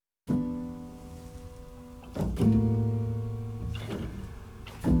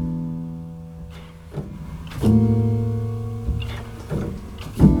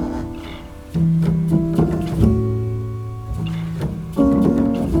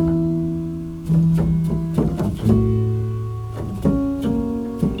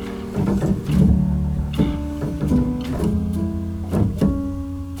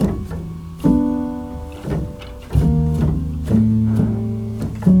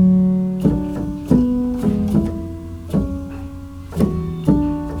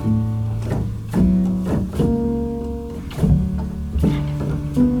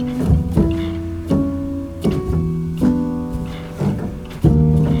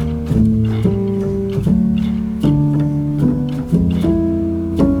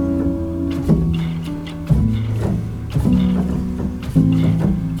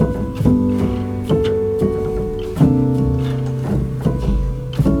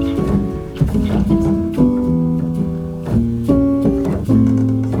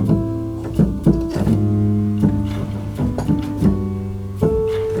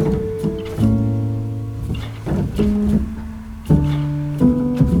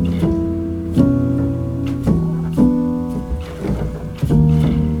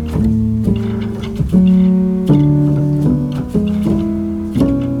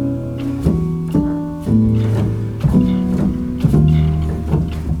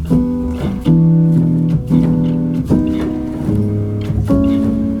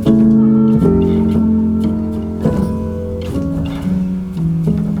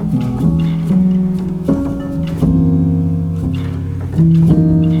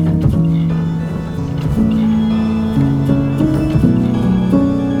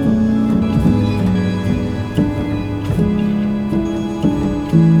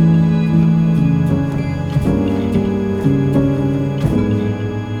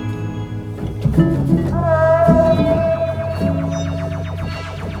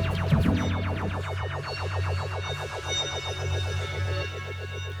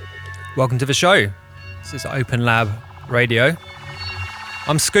Welcome to the show. This is OpenLab Radio.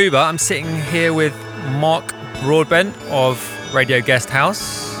 I'm Scuba. I'm sitting here with Mark Broadbent of Radio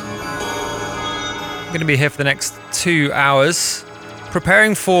Guesthouse. I'm going to be here for the next 2 hours,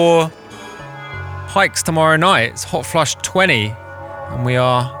 preparing for hikes tomorrow night. It's Hotflush 20, and we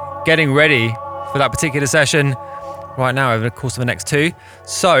are getting ready for that particular session right now over the course of the next 2.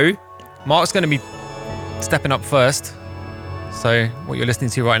 So, Mark's going to be stepping up first. So what you're listening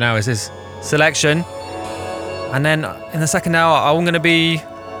to right now is his selection. And then in the second hour, I'm going to be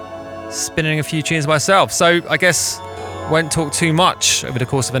spinning a few tunes myself. So I guess won't talk too much over the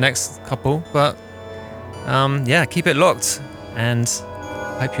course of the next couple. But yeah, keep it locked. And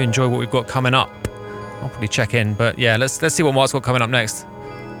I hope you enjoy what we've got coming up. I'll probably check in. But yeah, let's see what Mark's got coming up next.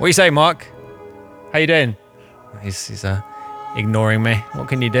 What do you say, Mark? How you doing? He's ignoring me. What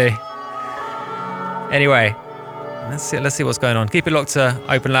can you do? Anyway. Let's see what's going on. Keep it locked to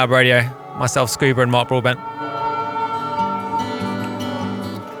OpenLab Radio. Myself, Scuba, and Mark Broadbent.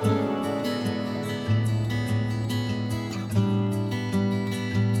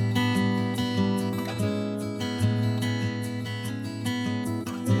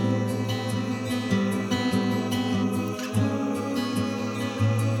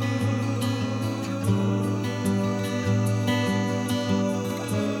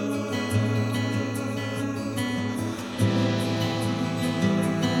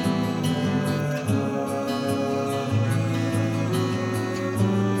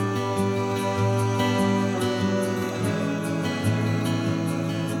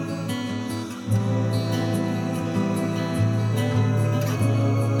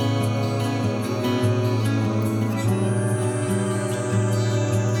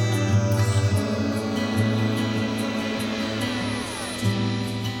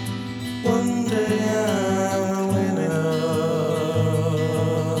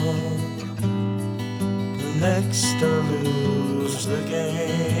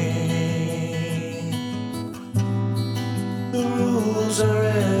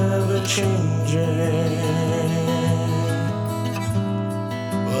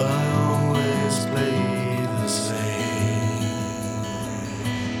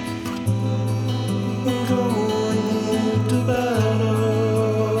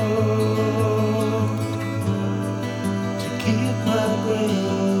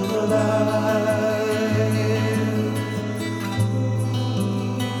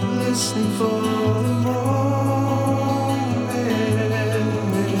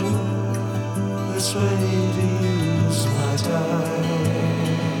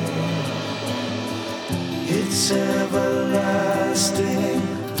 It's everlasting.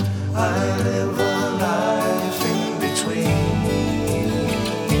 I live a life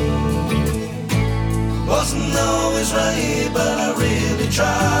always right, but I really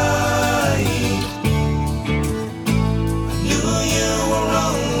tried. I knew you were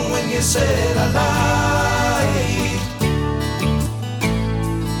wrong when you said I lied.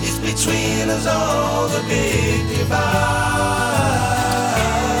 It's between us all the big divide.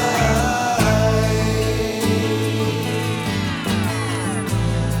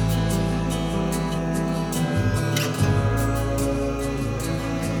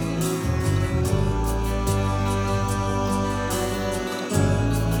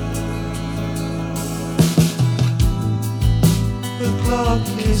 The clock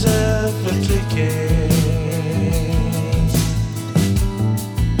is ever ticking.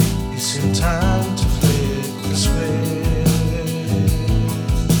 It's in time to flip the switch.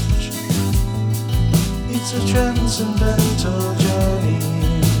 It's a transcendental journey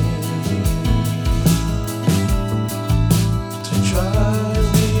to try to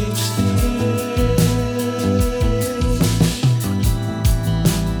reach the edge.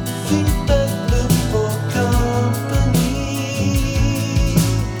 Think back, look for company.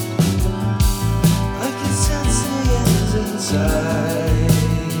 I can sense the ends inside.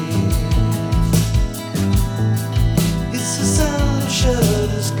 It's the sound of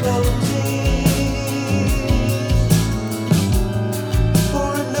shutters closing.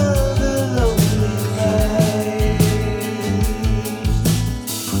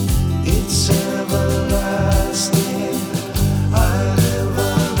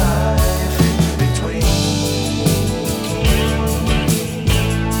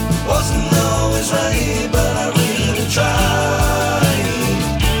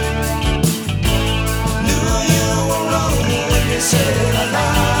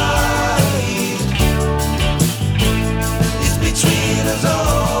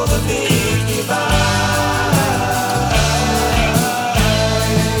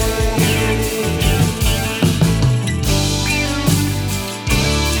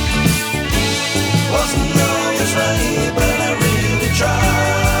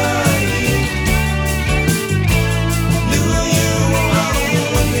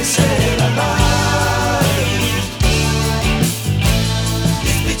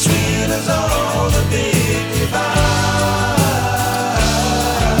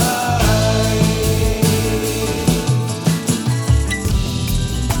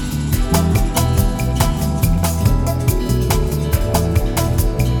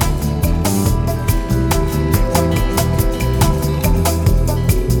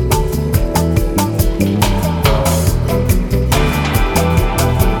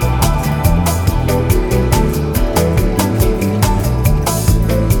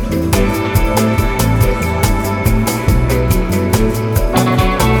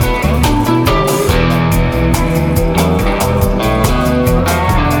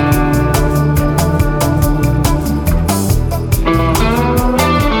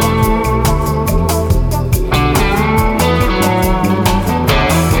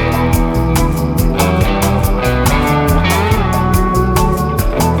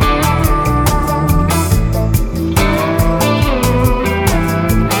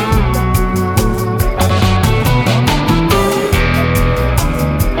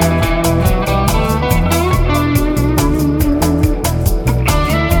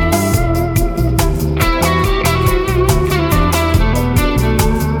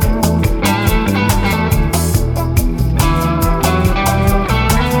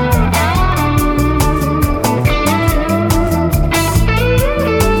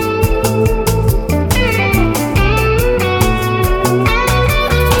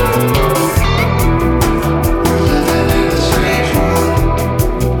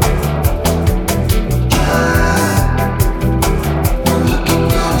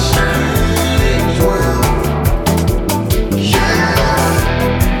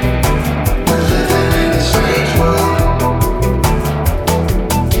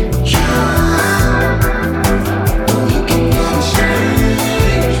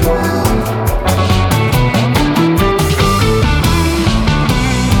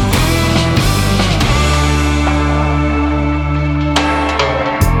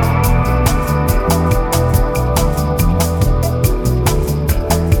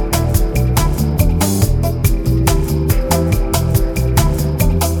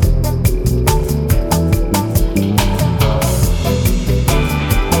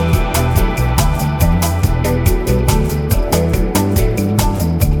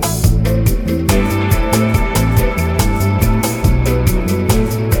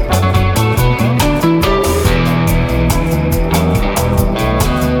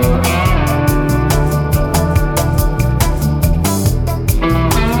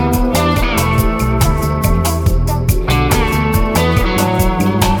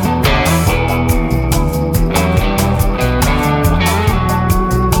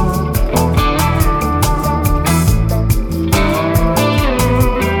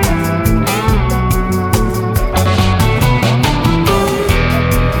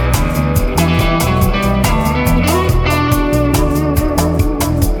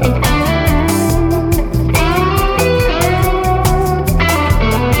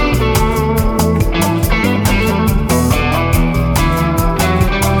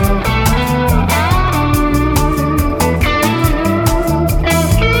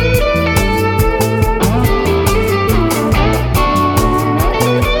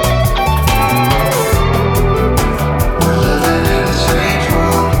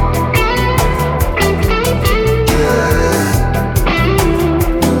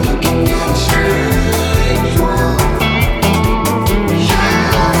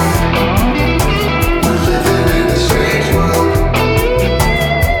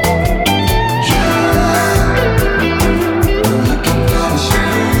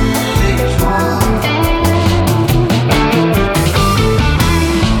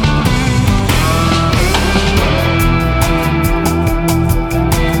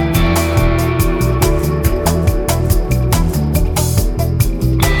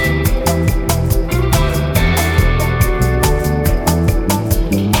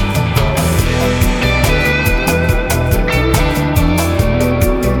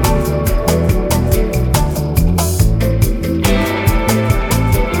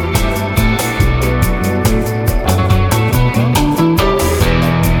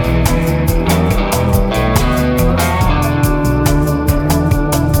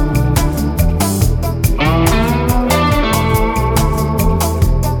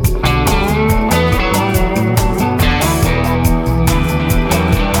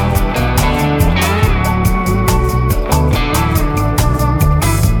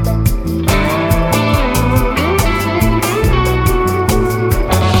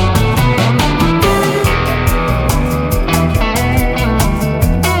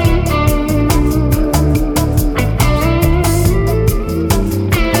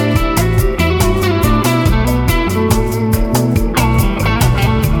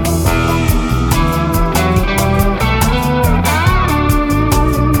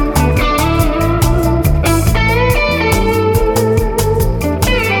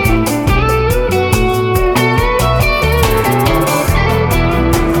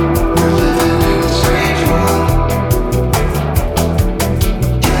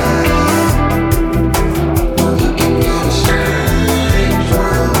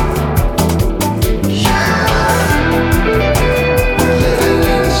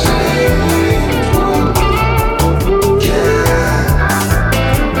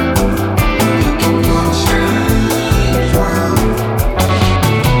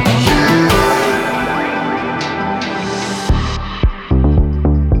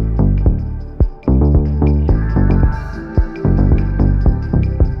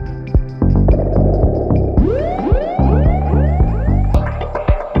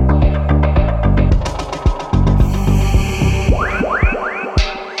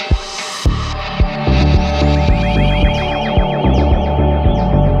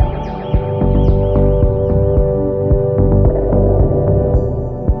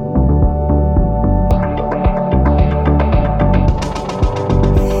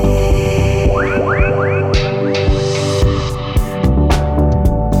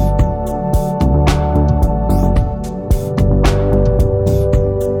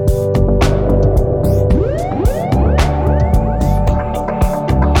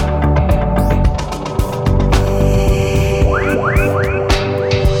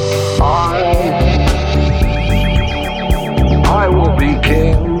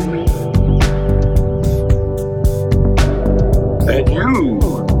 you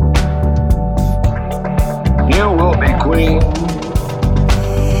will be queen.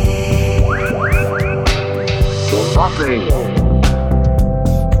 So nothing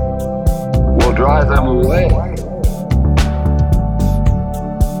will drive them away.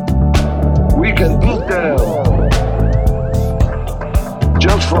 We can beat them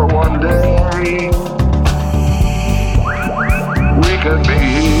just for one day. We can be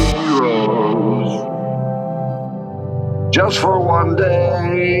heroes just for one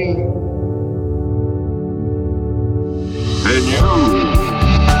day. And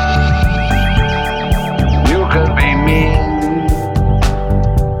you can be mean.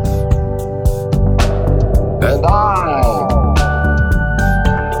 And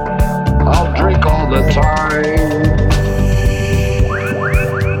I'll drink all the time.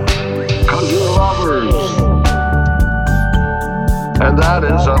 'Cause we're lovers, and that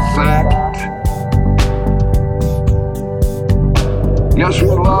is a fact. Yes,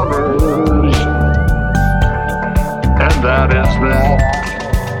 we're lovers, and that is that.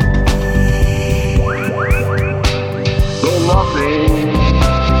 Though nothing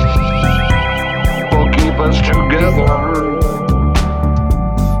will keep us together,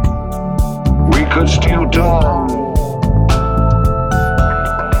 we could steal time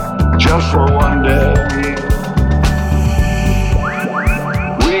just for one day.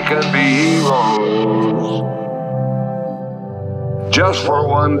 We can be heroes just for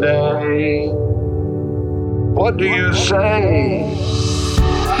one day. What do you say?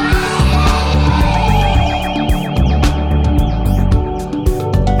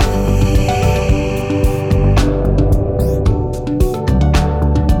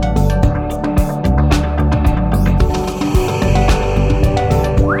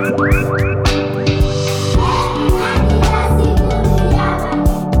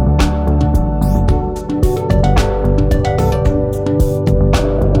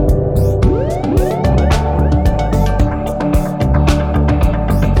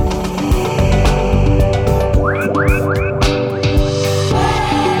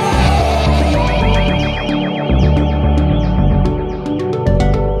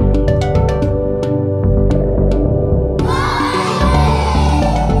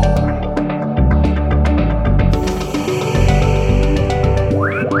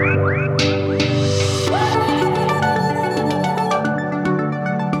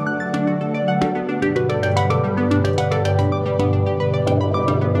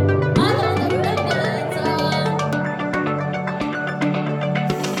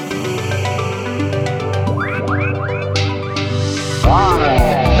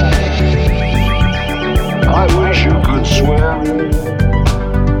 I wish you could swim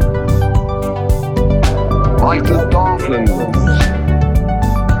like the dolphins,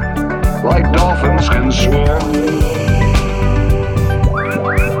 like dolphins can swim.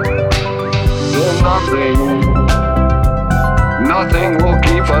 Then nothing will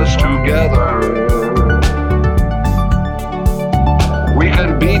keep us together. We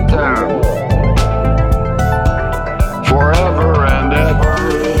can beat them forever and ever.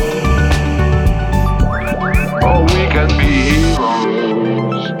 Oh, we can be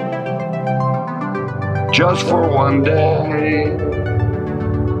heroes just for one day.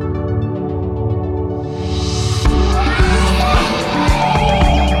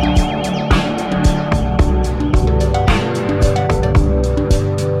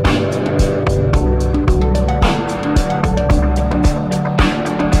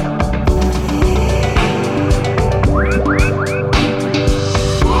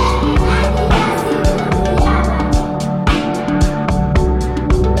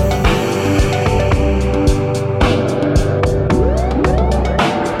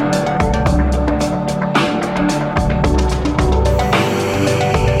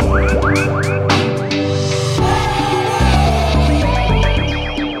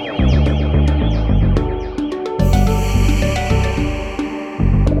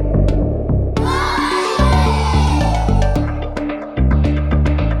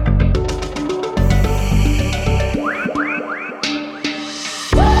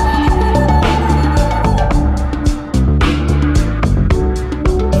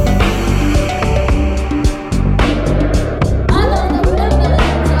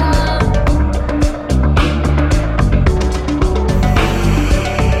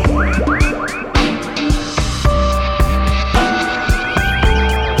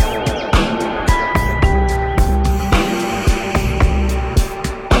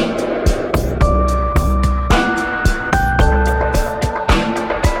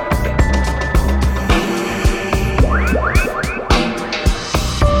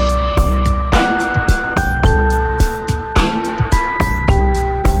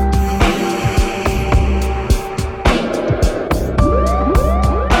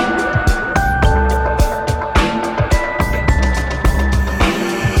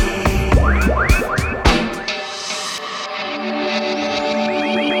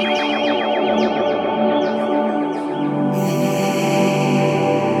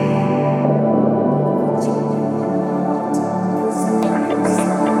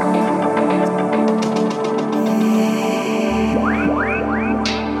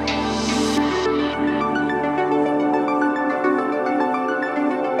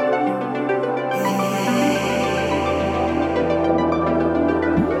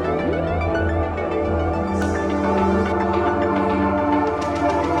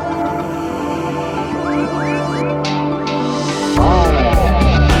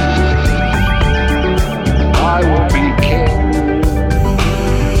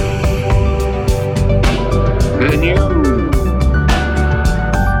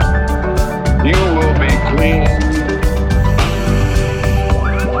 between.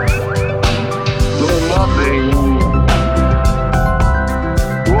 Though nothing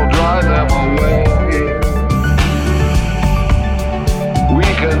will drive them away, we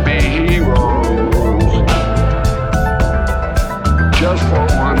can be heroes just for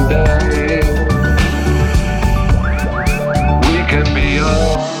one day. We can be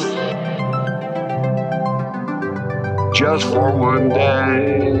us just for one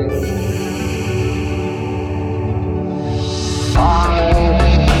day.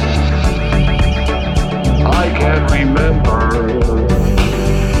 I can remember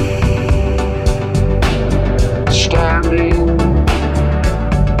standing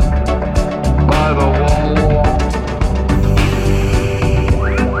by the wall,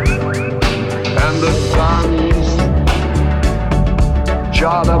 and the guns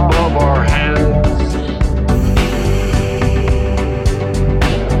shot above our heads,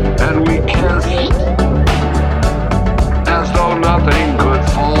 and we kissed as though nothing could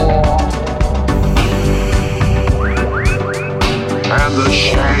fall. And the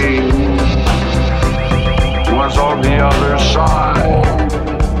shame was on the other side.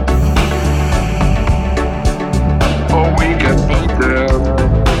 Oh, we can beat them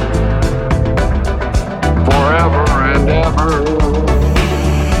forever and ever.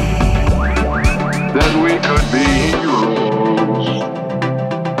 Then we could be heroes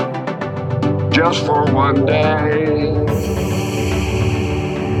just for one day.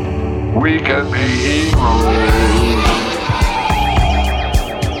 We can be heroes.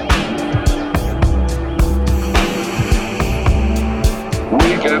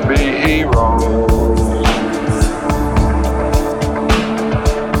 We can be heroes.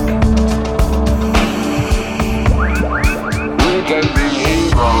 We can be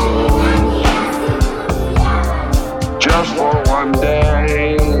heroes just for one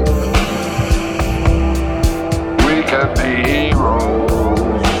day. We can be heroes.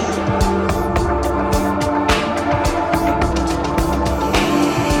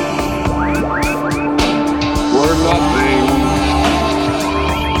 We're nothing,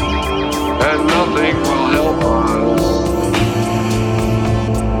 and nothing will help us.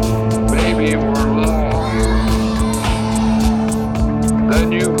 Maybe we're lying, then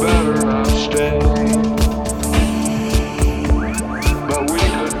you better not stay. But we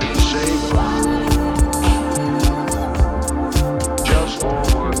could be safer just for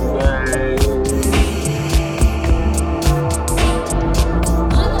one day.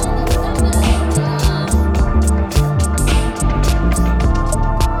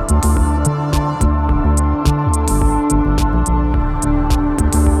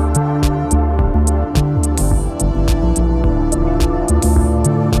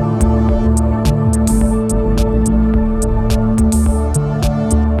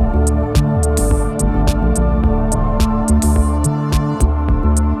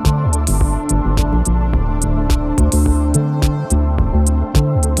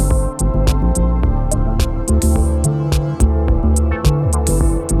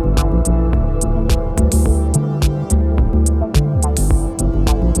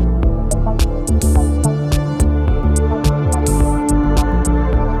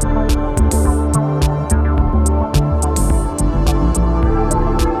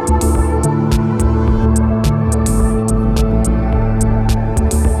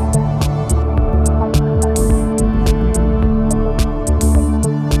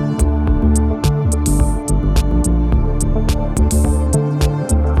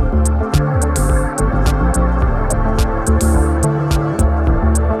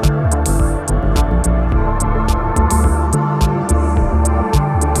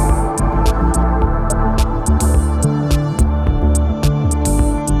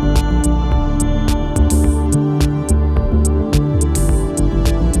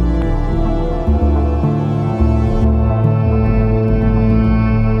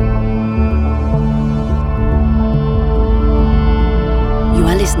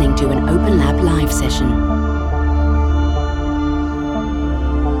 listening to an OpenLab live session.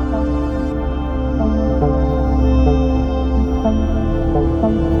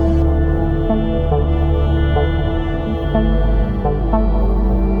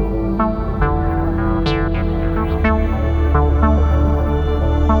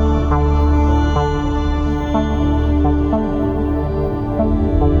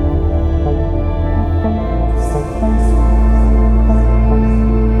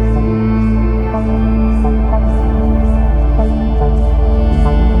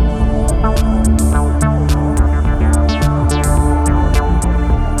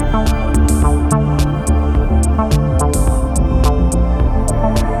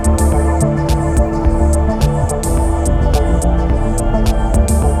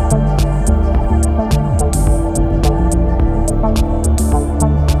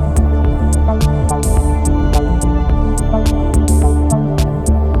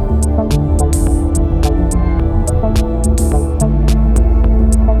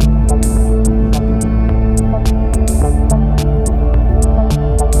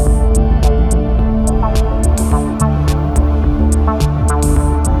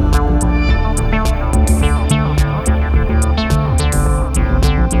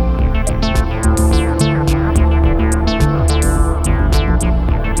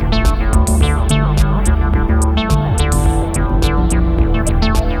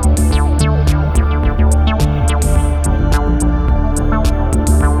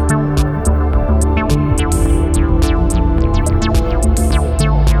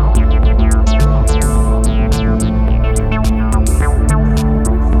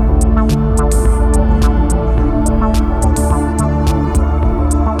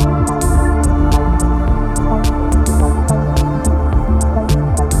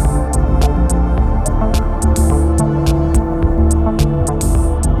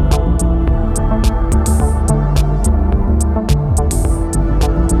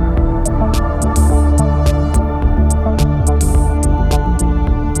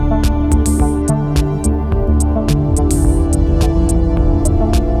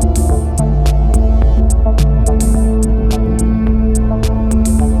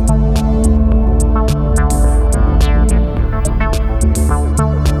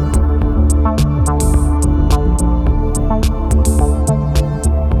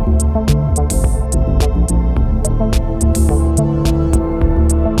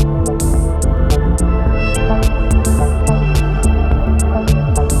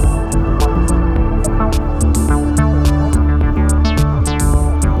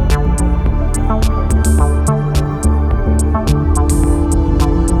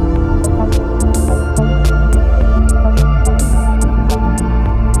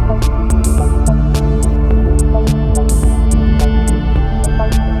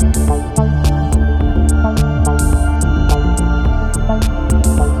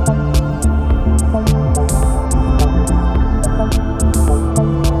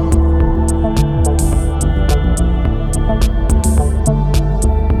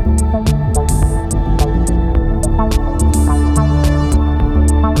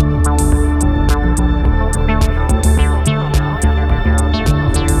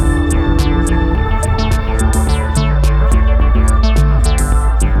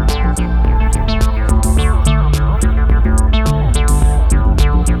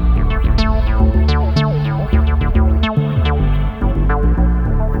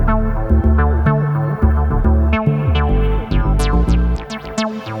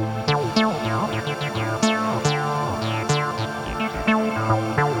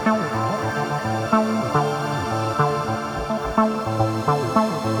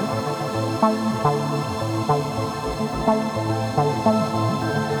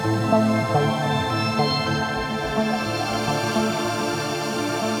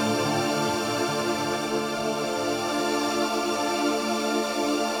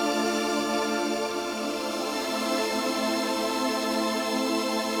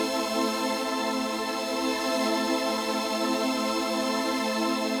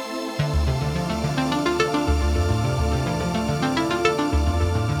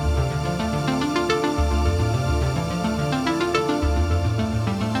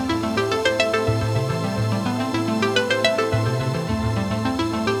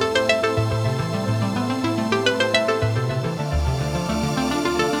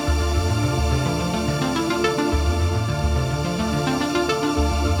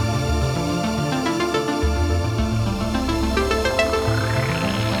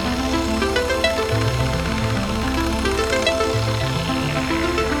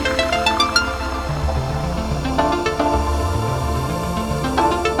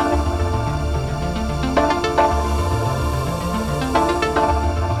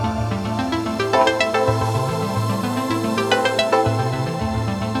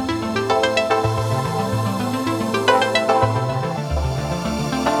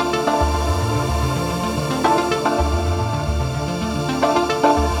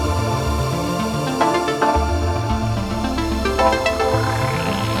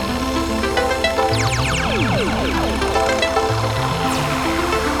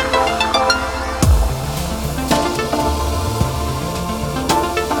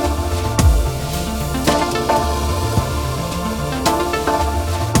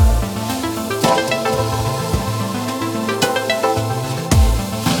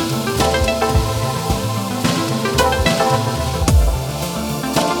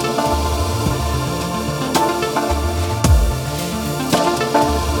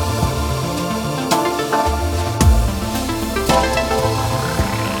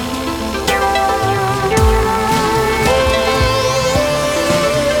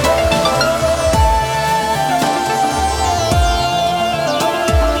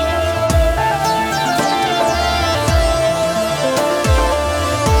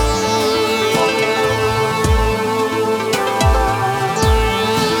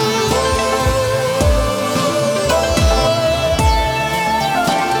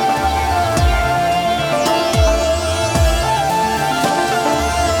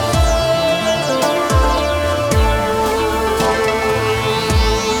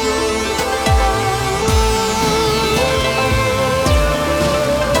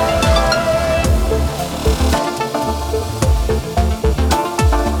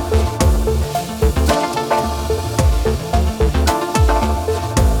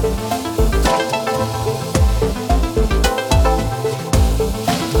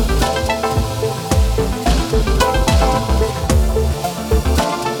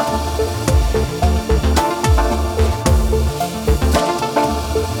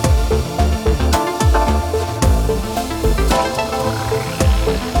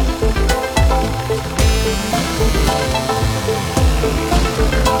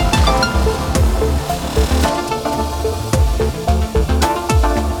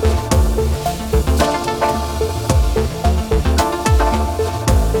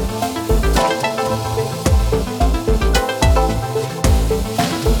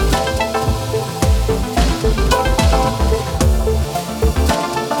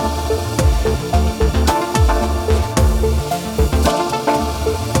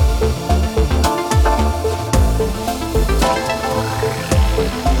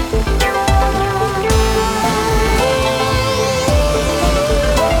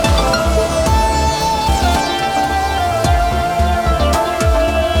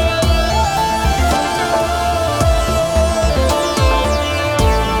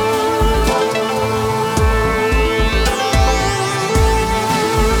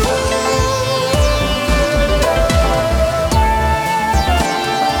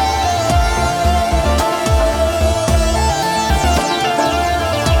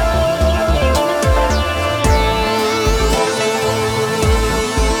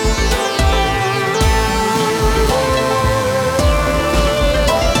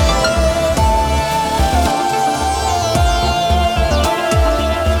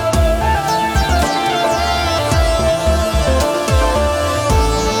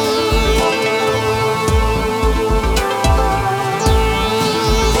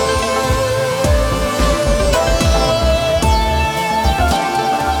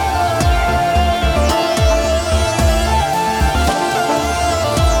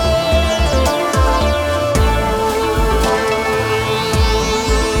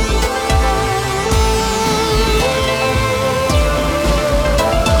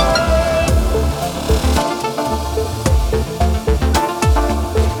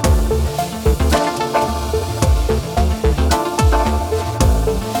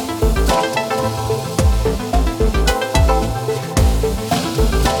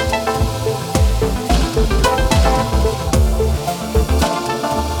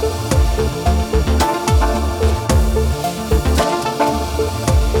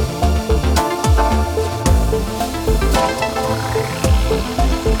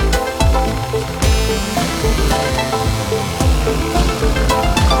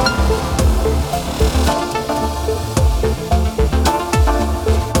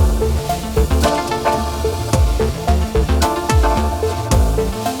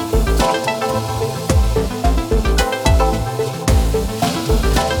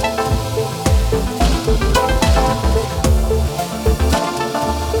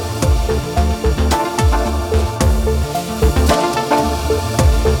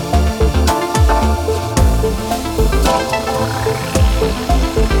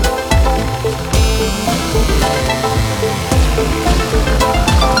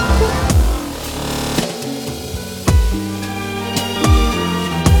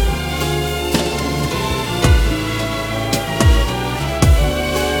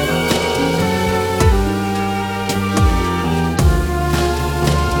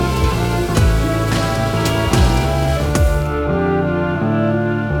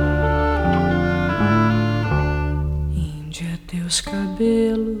 Teus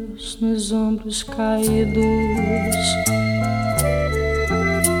cabelos nos ombros caídos,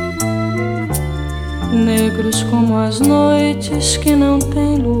 negros como as noites que não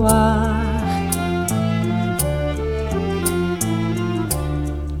têm luar.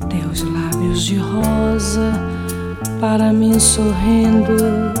 Teus lábios de rosa para mim sorrindo,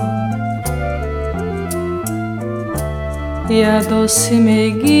 e a doce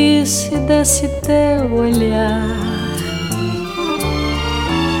meiguice desse teu olhar.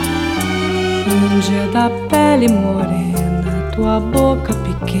 Índia da pele morena, tua boca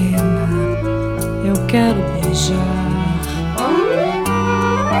pequena, eu quero beijar.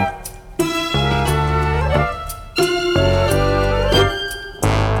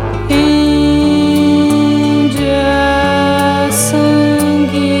 Índia,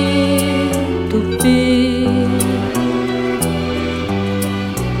 sangue tupi,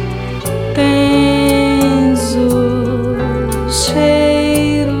 tens o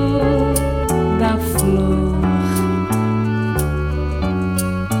cheiro da flor.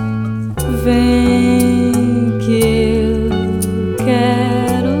 Vem que eu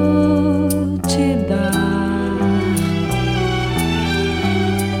quero te dar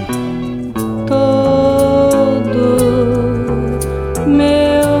todo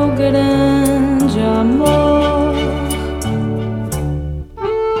meu grande amor.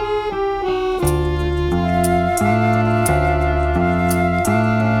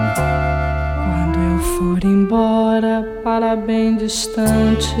 Quando eu for embora para bem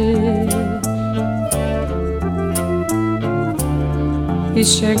distante e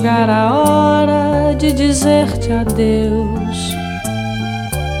chegar a hora de dizer-te adeus,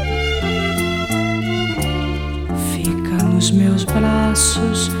 fica nos meus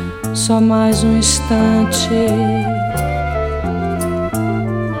braços só mais um instante.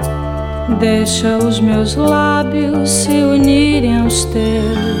 Deixa os meus lábios se unirem aos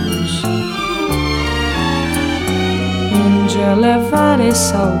teus. Índia, levarei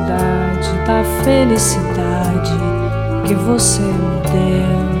saudade da felicidade que você me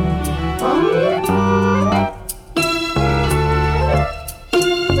deu.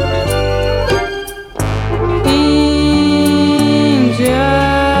 Índia,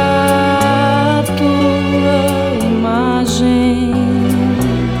 tua imagem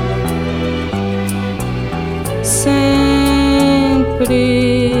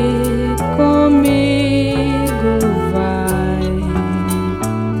sempre comigo vai.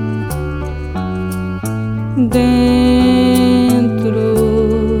 Dentro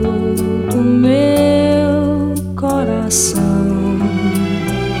do meu coração,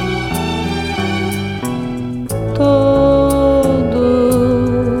 todo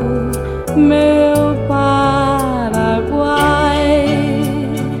meu Paraguai.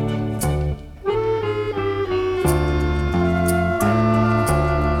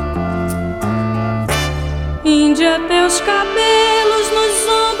 Índia, teus cabelos nos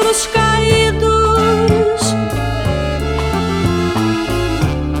ombros caídos,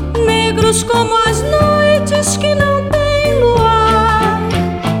 negros como as noites que não têm luar.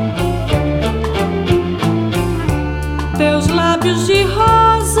 Teus lábios de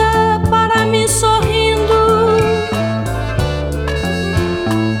rosa para mim sorrindo,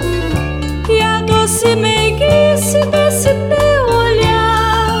 e a doce meiguice desse teu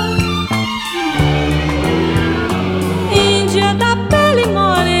olhar. Índia da pele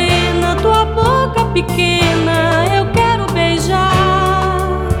morena, tua boca pequena, eu quero beijar.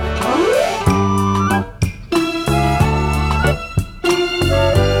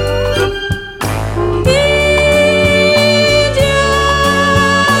 Índia,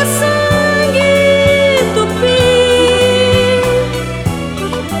 sangue tupi,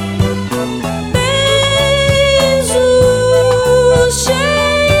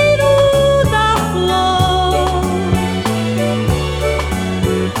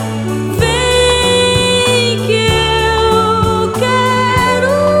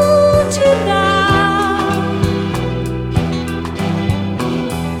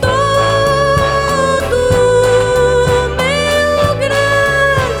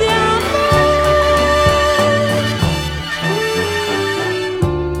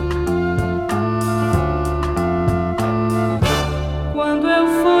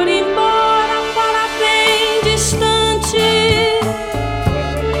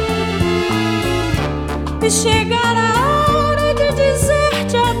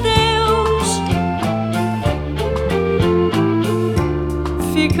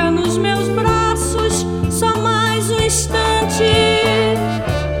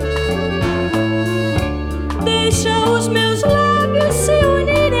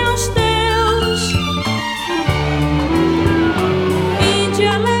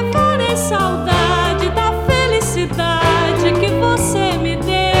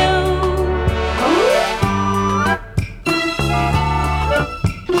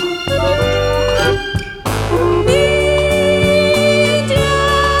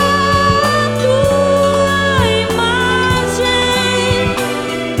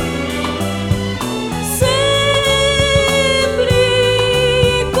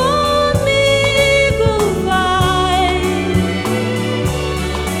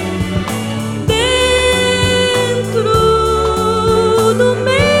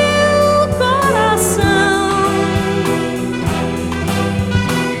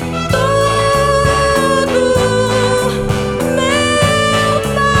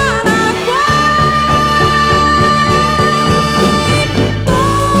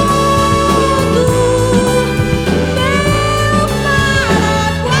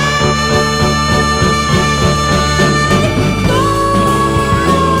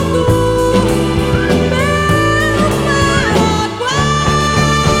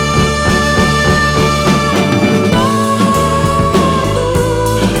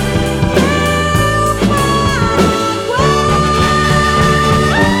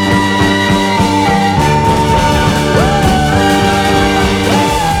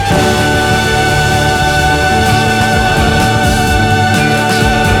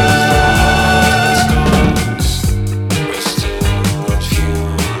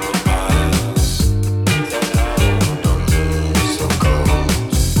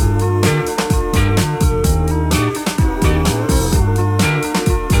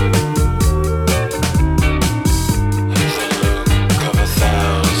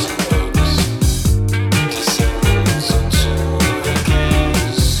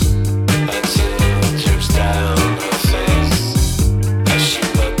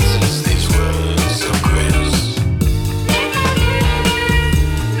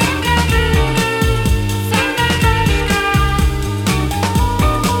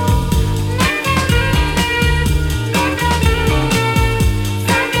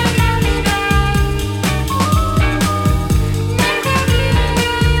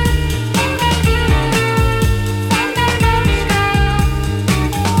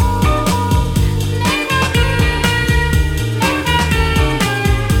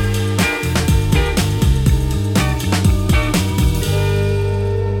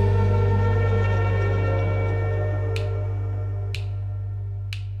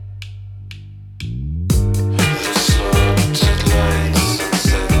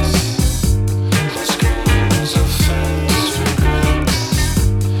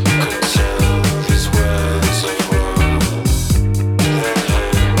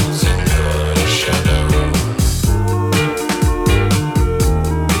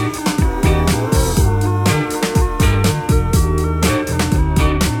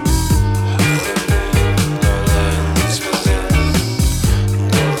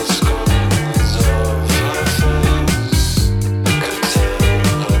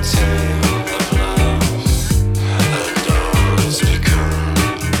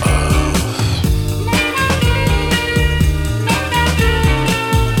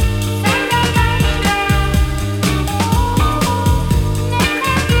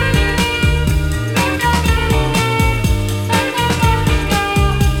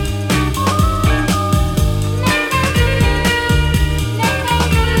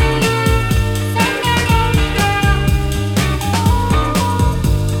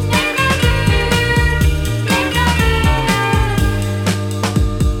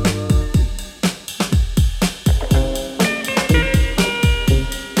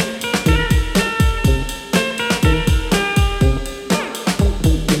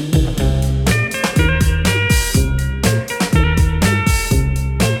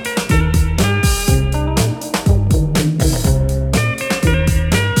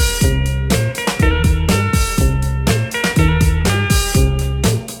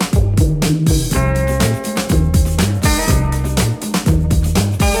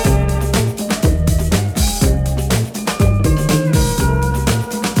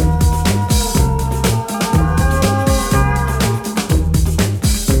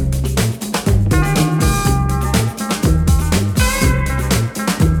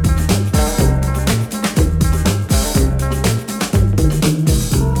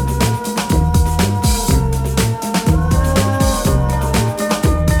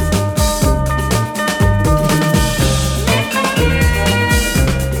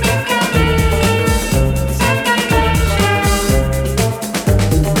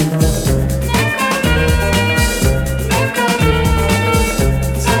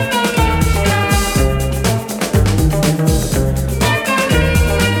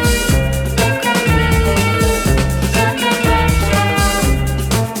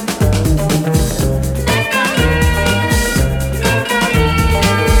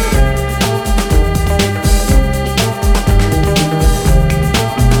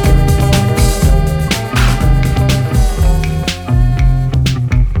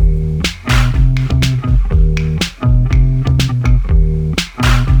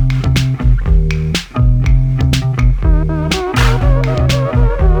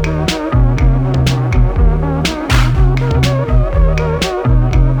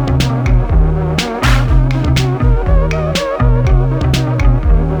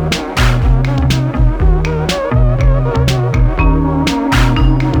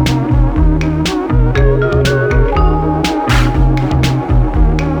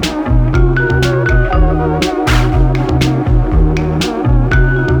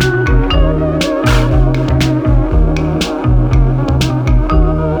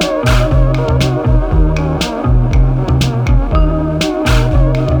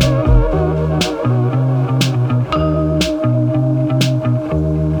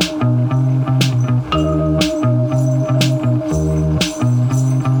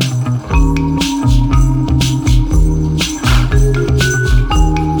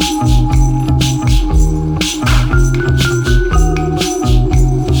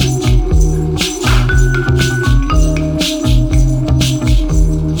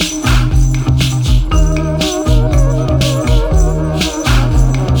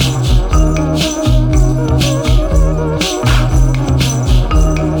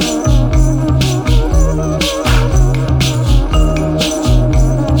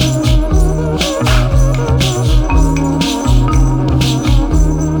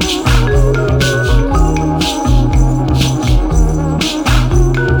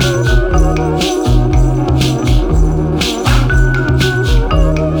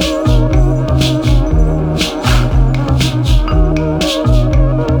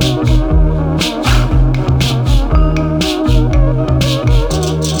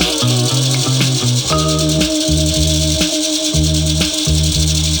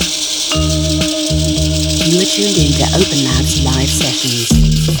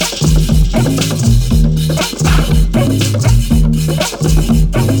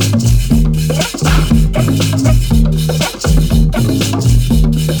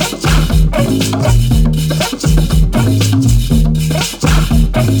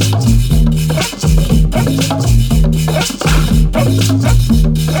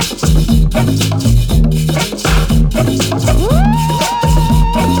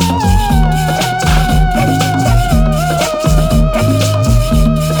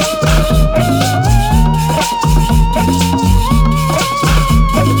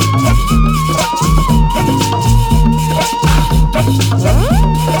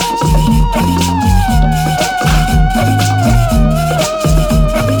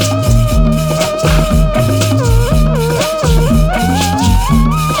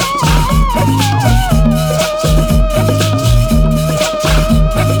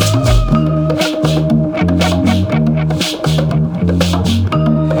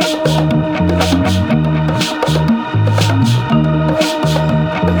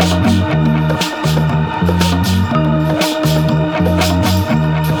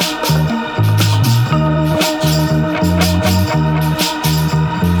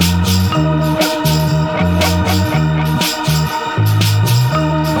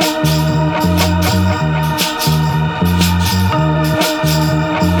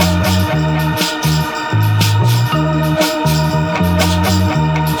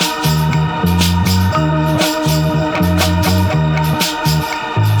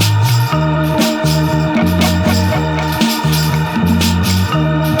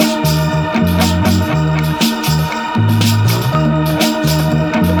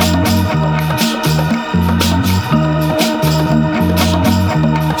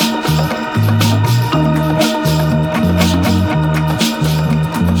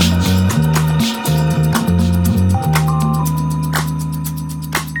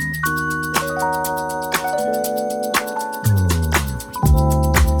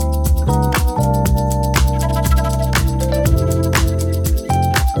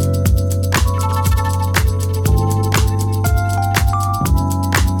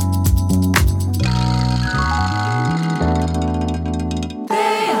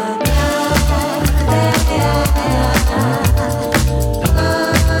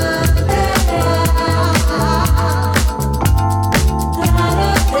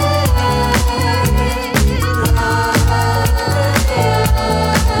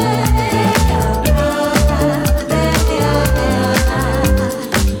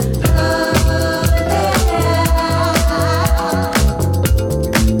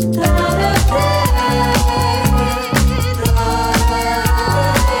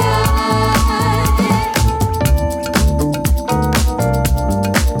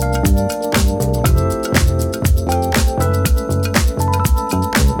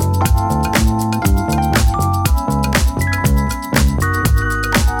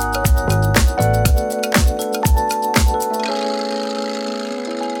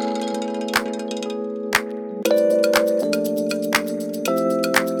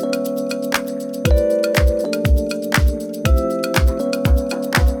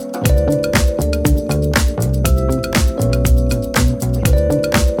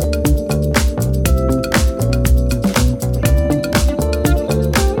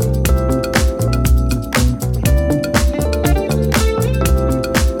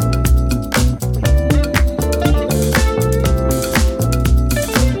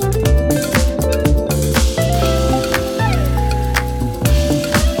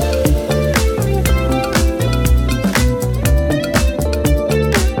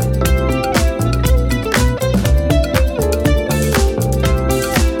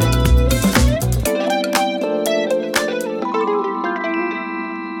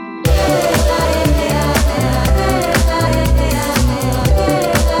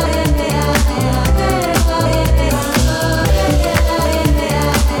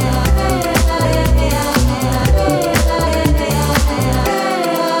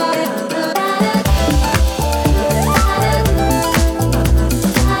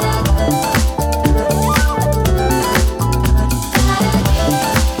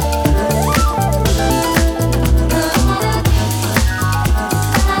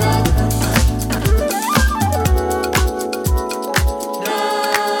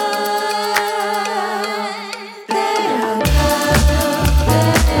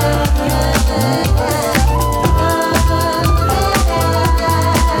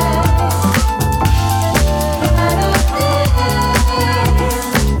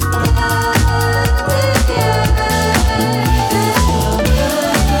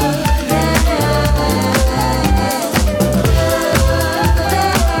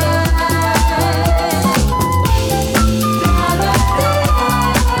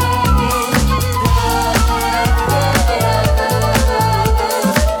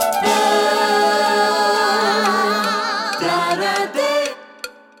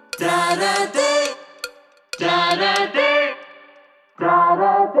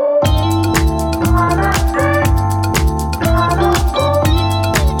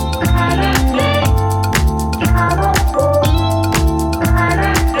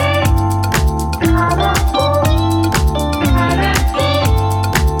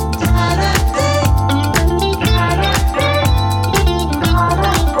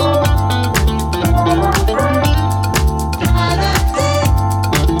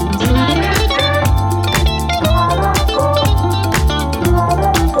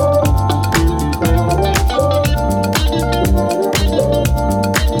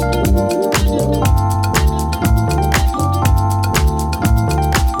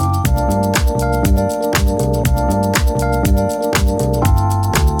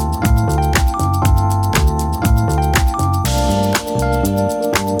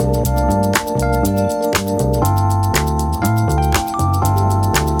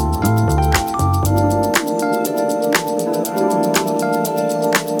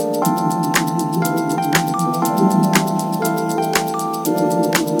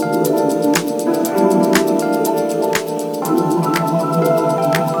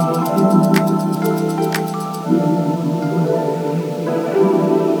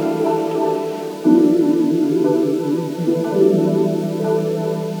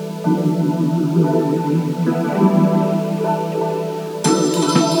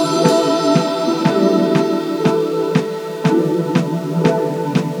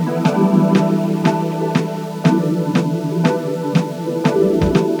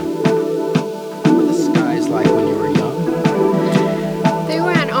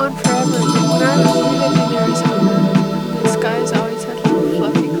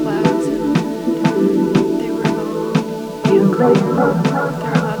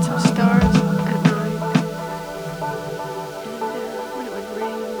 are lots of stars at night. And when it would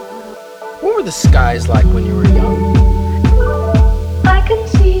rain, What were the skies like when you were young? I can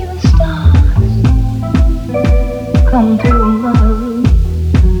see the stars come through my room.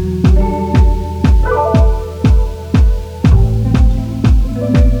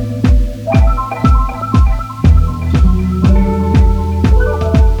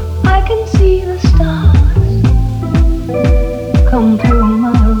 I can see the stars come through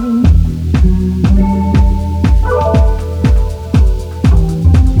my room.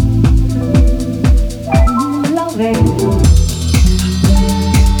 Loving.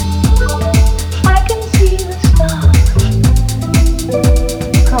 I can see the stars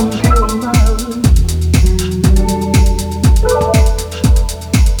come through my room.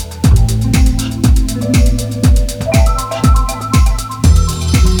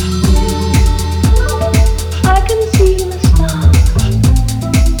 I can see the stars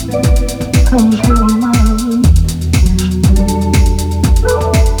come through my room.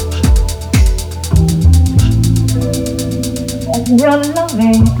 And your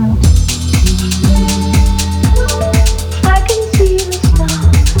loving touch. I can see the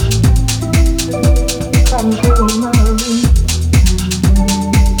stars come through my room.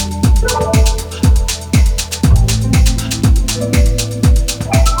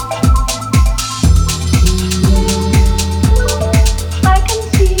 I can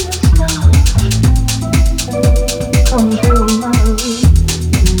see the stars come through my room.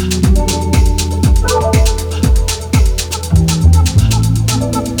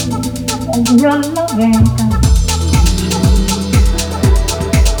 And your loving touch.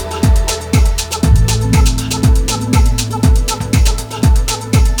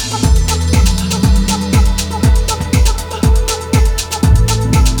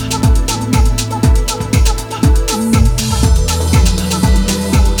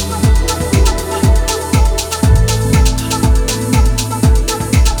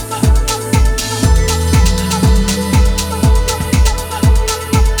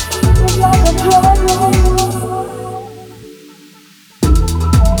 Like a drum.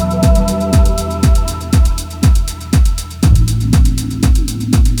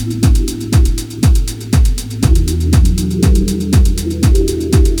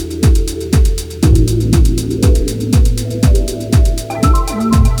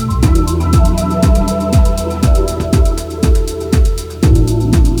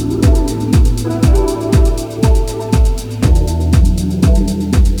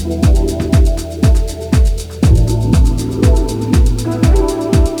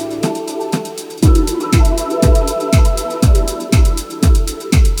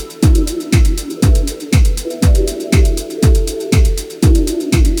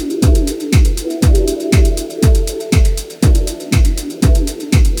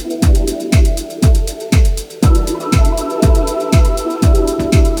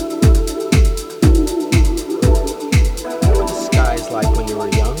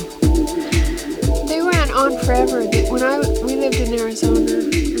 forever. We lived in Arizona,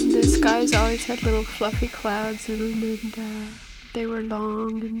 and the skies always had little fluffy clouds in them, and they were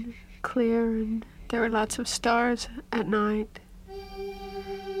long and clear, and there were lots of stars at night.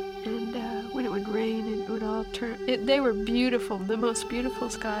 And when it would rain, it would all turn. They were beautiful, the most beautiful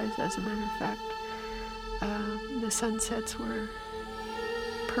skies, as a matter of fact. The sunsets were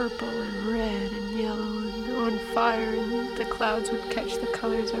purple and red and yellow and on fire, and the clouds would catch the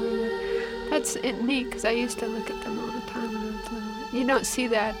colors everywhere. That's neat, because I used to look at them all the time when I was little. You don't see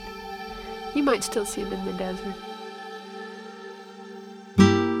that. You might still see them in the desert.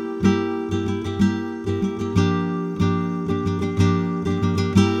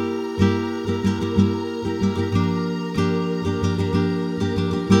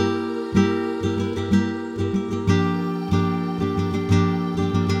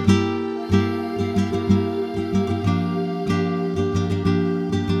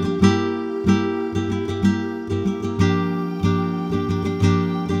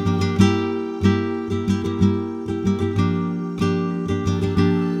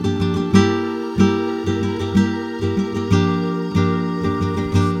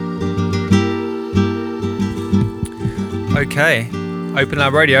 Okay,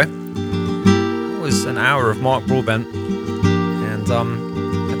 OpenLab Radio. It was an hour of Mark Broadbent, and I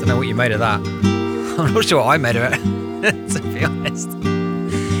don't know what you made of that. I'm not sure what I made of it, to be honest.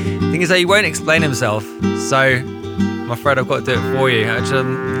 The thing is that he won't explain himself, so I'm afraid I've got to do it for you, which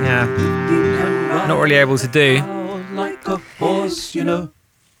not really able to do. Like a horse, you know.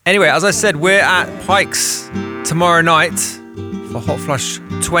 Anyway, as I said, we're at Pike's tomorrow night for Hotflush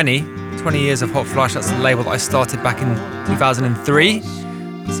 20 years of Hotflush. That's the label that I started back in 2003.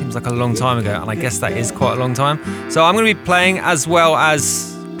 Seems like a long time ago, and I guess that is quite a long time. So I'm going to be playing as well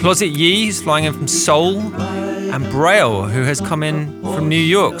as Closet Yee, who's flying in from Seoul, and Braille, who has come in from New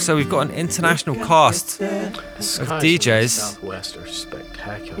York. So we've got an international cast of DJs. Southwest are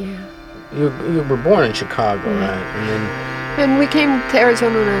spectacular. Yeah. You were born in Chicago, right? And we came to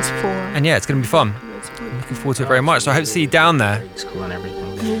Arizona when I was 4. And yeah, it's going to be fun. I'm looking forward to it very much. So I hope to see you down there. School and everything.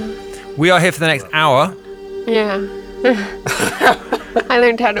 Yeah. We are here for the next hour. Yeah. I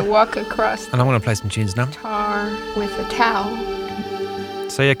learned how to walk across And I want to play some tunes now. tar with a towel.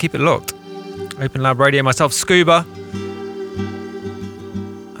 So yeah, keep it locked. Open Lab Radio, myself, Scuba,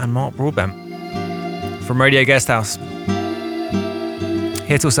 and Mark Broadbent from Radio Guesthouse.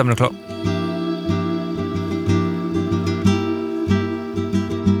 Here till 7 o'clock.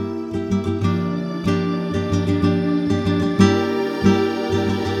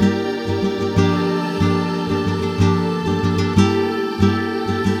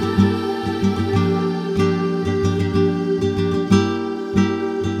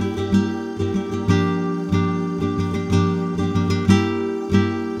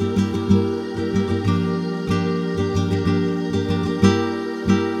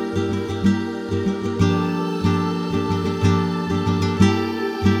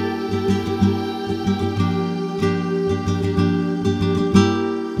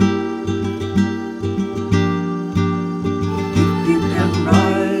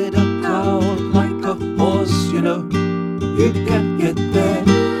 You can't get there.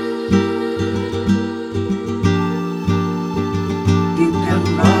 You can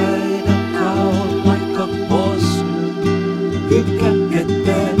ride a cow like a horse. You can't get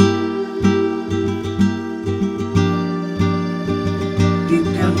there. You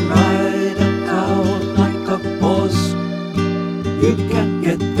can ride a cow like a horse. You can't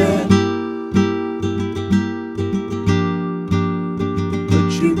get there. But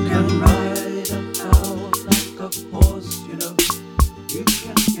you can ride a cow like a horse. You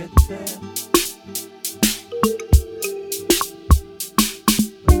can't get there.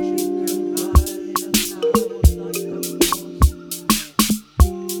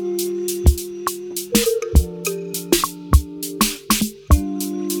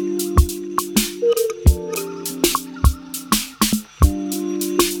 But you can ride a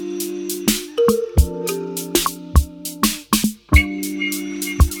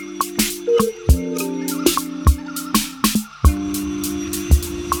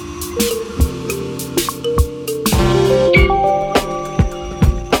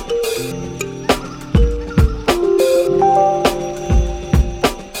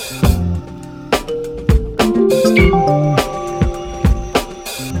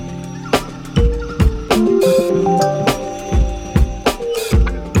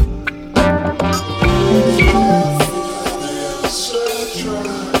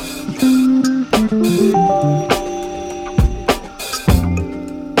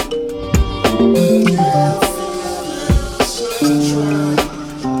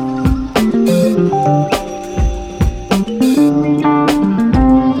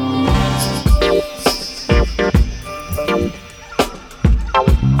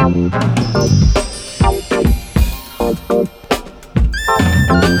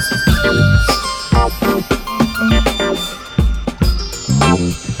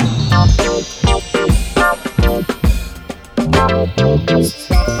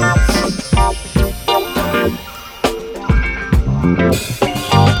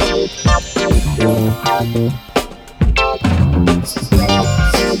a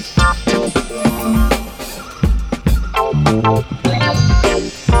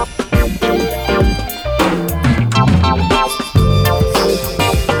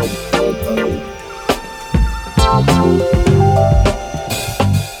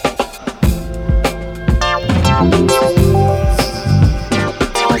horse.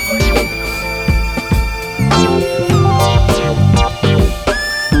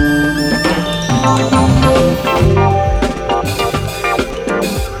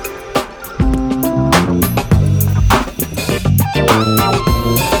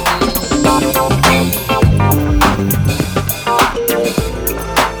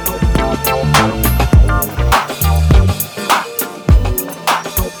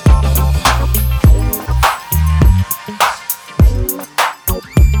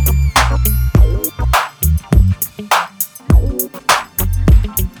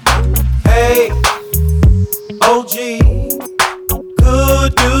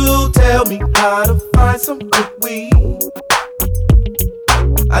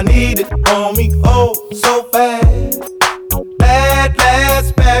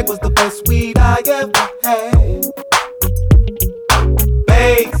 bag was the best weed I ever had.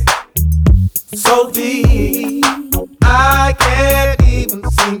 Bass so deep, I can't even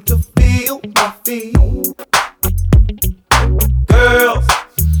seem to feel my feet. Girls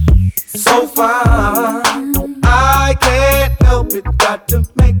so fine, I can't help it, got to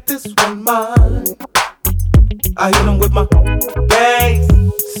make this one mine. I hit them with my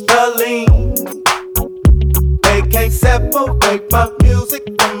gangsta-lean. They can't separate my music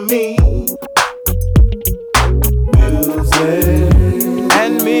from me. Music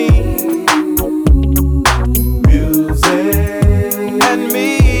and me. Music and me.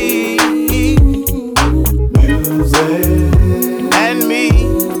 Music and me.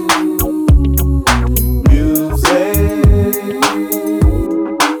 Music.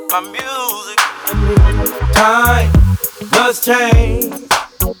 My music and me. Time does change,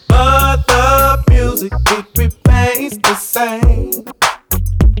 but the music it remains the same.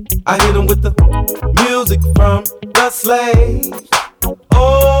 I hit them with the music from the slaves.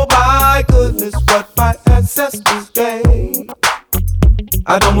 Oh my goodness, what my ancestors gave.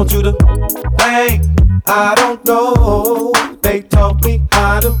 I don't want you to think I don't know. They taught me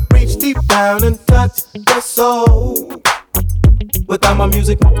how to reach deep down and touch the soul. Without my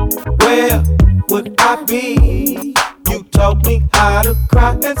music, where would I be? You taught me how to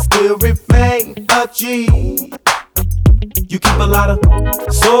cry and still remain a G. You keep a lot of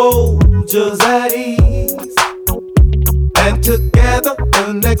soldiers at ease, and together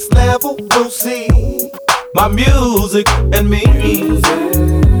the next level we'll see. My music and me,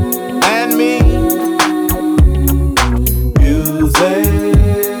 and me, music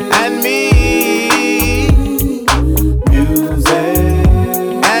and me, music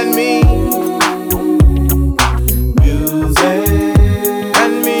and me, music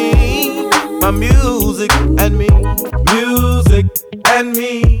and me, my music and me, music and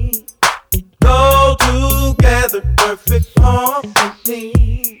me go together, perfect harmony.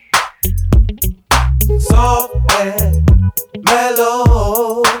 Soft and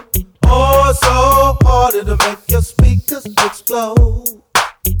mellow, oh so hard to make your speakers explode.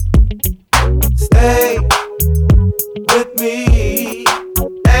 Stay with me,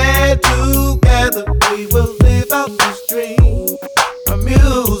 and together we will live out this dream. My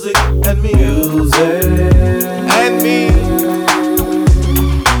music and me, music and me,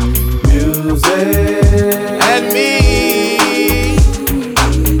 music and me.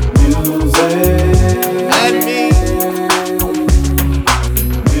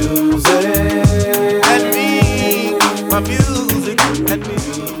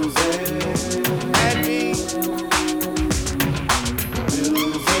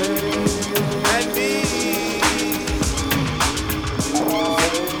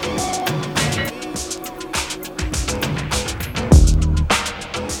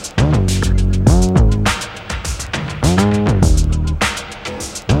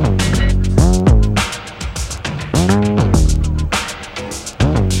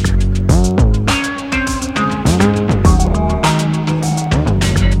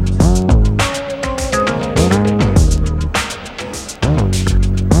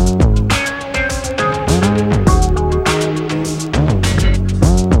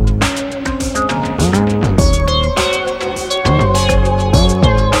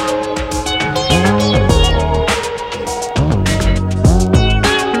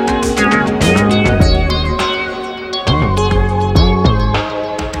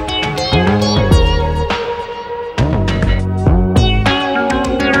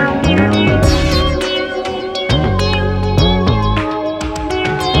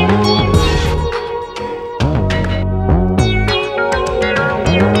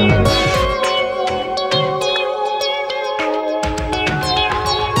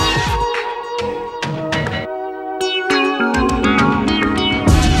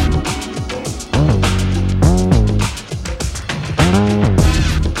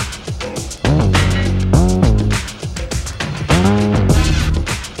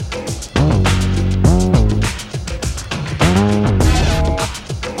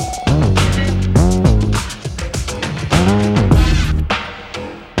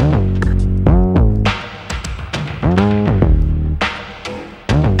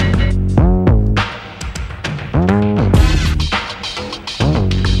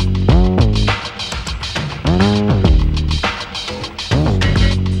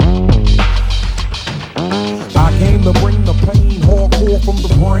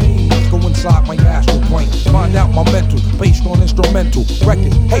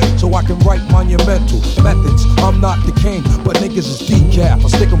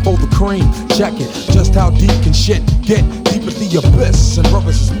 check it. Just how deep can shit get? Deep as the abyss, and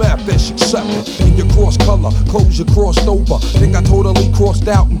brothers is mad fish accepted. In your cross color, clothes you crossed over. Think I totally crossed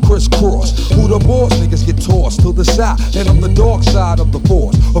out and crisscrossed. Who the boss? Niggas get tossed to the side, and I'm the dark side of the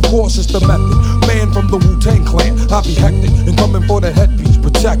force. Of course it's the method. Man from the Wu-Tang Clan, I be hectic and coming for the headpiece.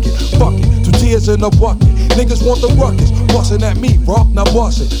 Protect it, fuck it, 2 tears in a bucket. Niggas want the ruckus, bustin' at me, rock, now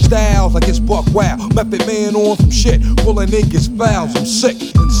bust it. Styles like it's buck wow, method man on some shit, pulling niggas fouls. I'm sick,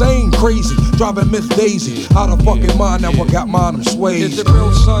 insane, crazy, driving Miss Daisy out of fucking mind. Now I got mine, I'm swayed. Is it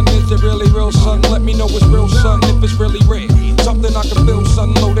real, son? Is it really real, son? Let me know it's real, son, if it's really real. Something I can feel,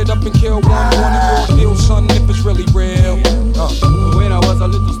 son, loaded up and kill one. Want it raw deal, son, if it's really real. When I was a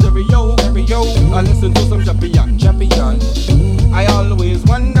little stereo, I listened to some champion. I always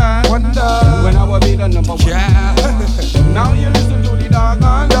wonder when I will be the number one. Yeah. Now you listen to the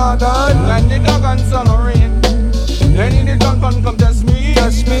doggone, and the doggone sun or rain. Any the gun come test me.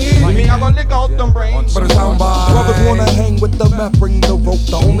 Me, I gonna lick out them brains. But it's how brothers wanna hang with the meth, bring the rope.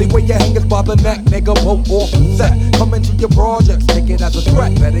 The only way you hang is by the neck, nigga, boat off the set. Come into your projects, take it as a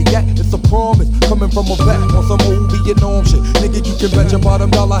threat. Better yet, it's a promise, coming from a vet. On some old Vietnam shit, nigga, you can bet your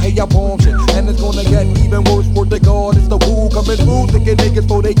bottom dollar, hey, I bomb shit. And it's gonna get even worse for the guard. It's the woo coming through, thinking niggas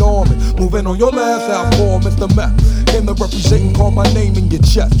for they garment. Moving on your last outform, it's the meth. Came to represent and call my name in your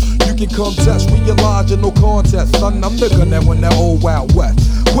chest. You can come test, realize you're no contest. Son, I'm the gun that won that old Wild West.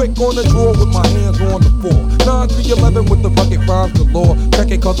 Quick on the draw with my hands on the floor. 9-3-11 with the bucket rhymes galore.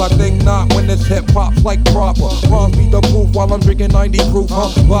 Check it cause I think not when this hip hop's like proper. Rhymes be the proof while I'm drinking 90 proof,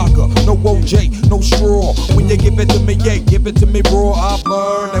 vodka, no OJ, no straw. When you give it to me, yeah, give it to me raw. I've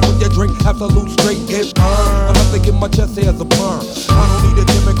learned that when you drink absolute straight, get burned. I have to get my chest hair as a perm. I don't need a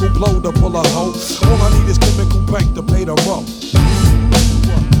chemical blow to pull a hoe. All I need is chemical bank to pay the rope.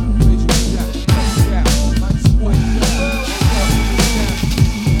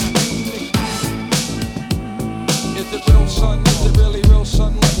 Is it real, son? Is it really real,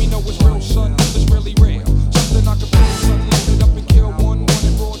 son? Let me know it's real, son, if it's really real. Something I can feel, son, loaded up and kill one. Want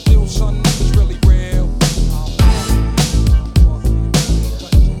it raw deal, son, if it's really real.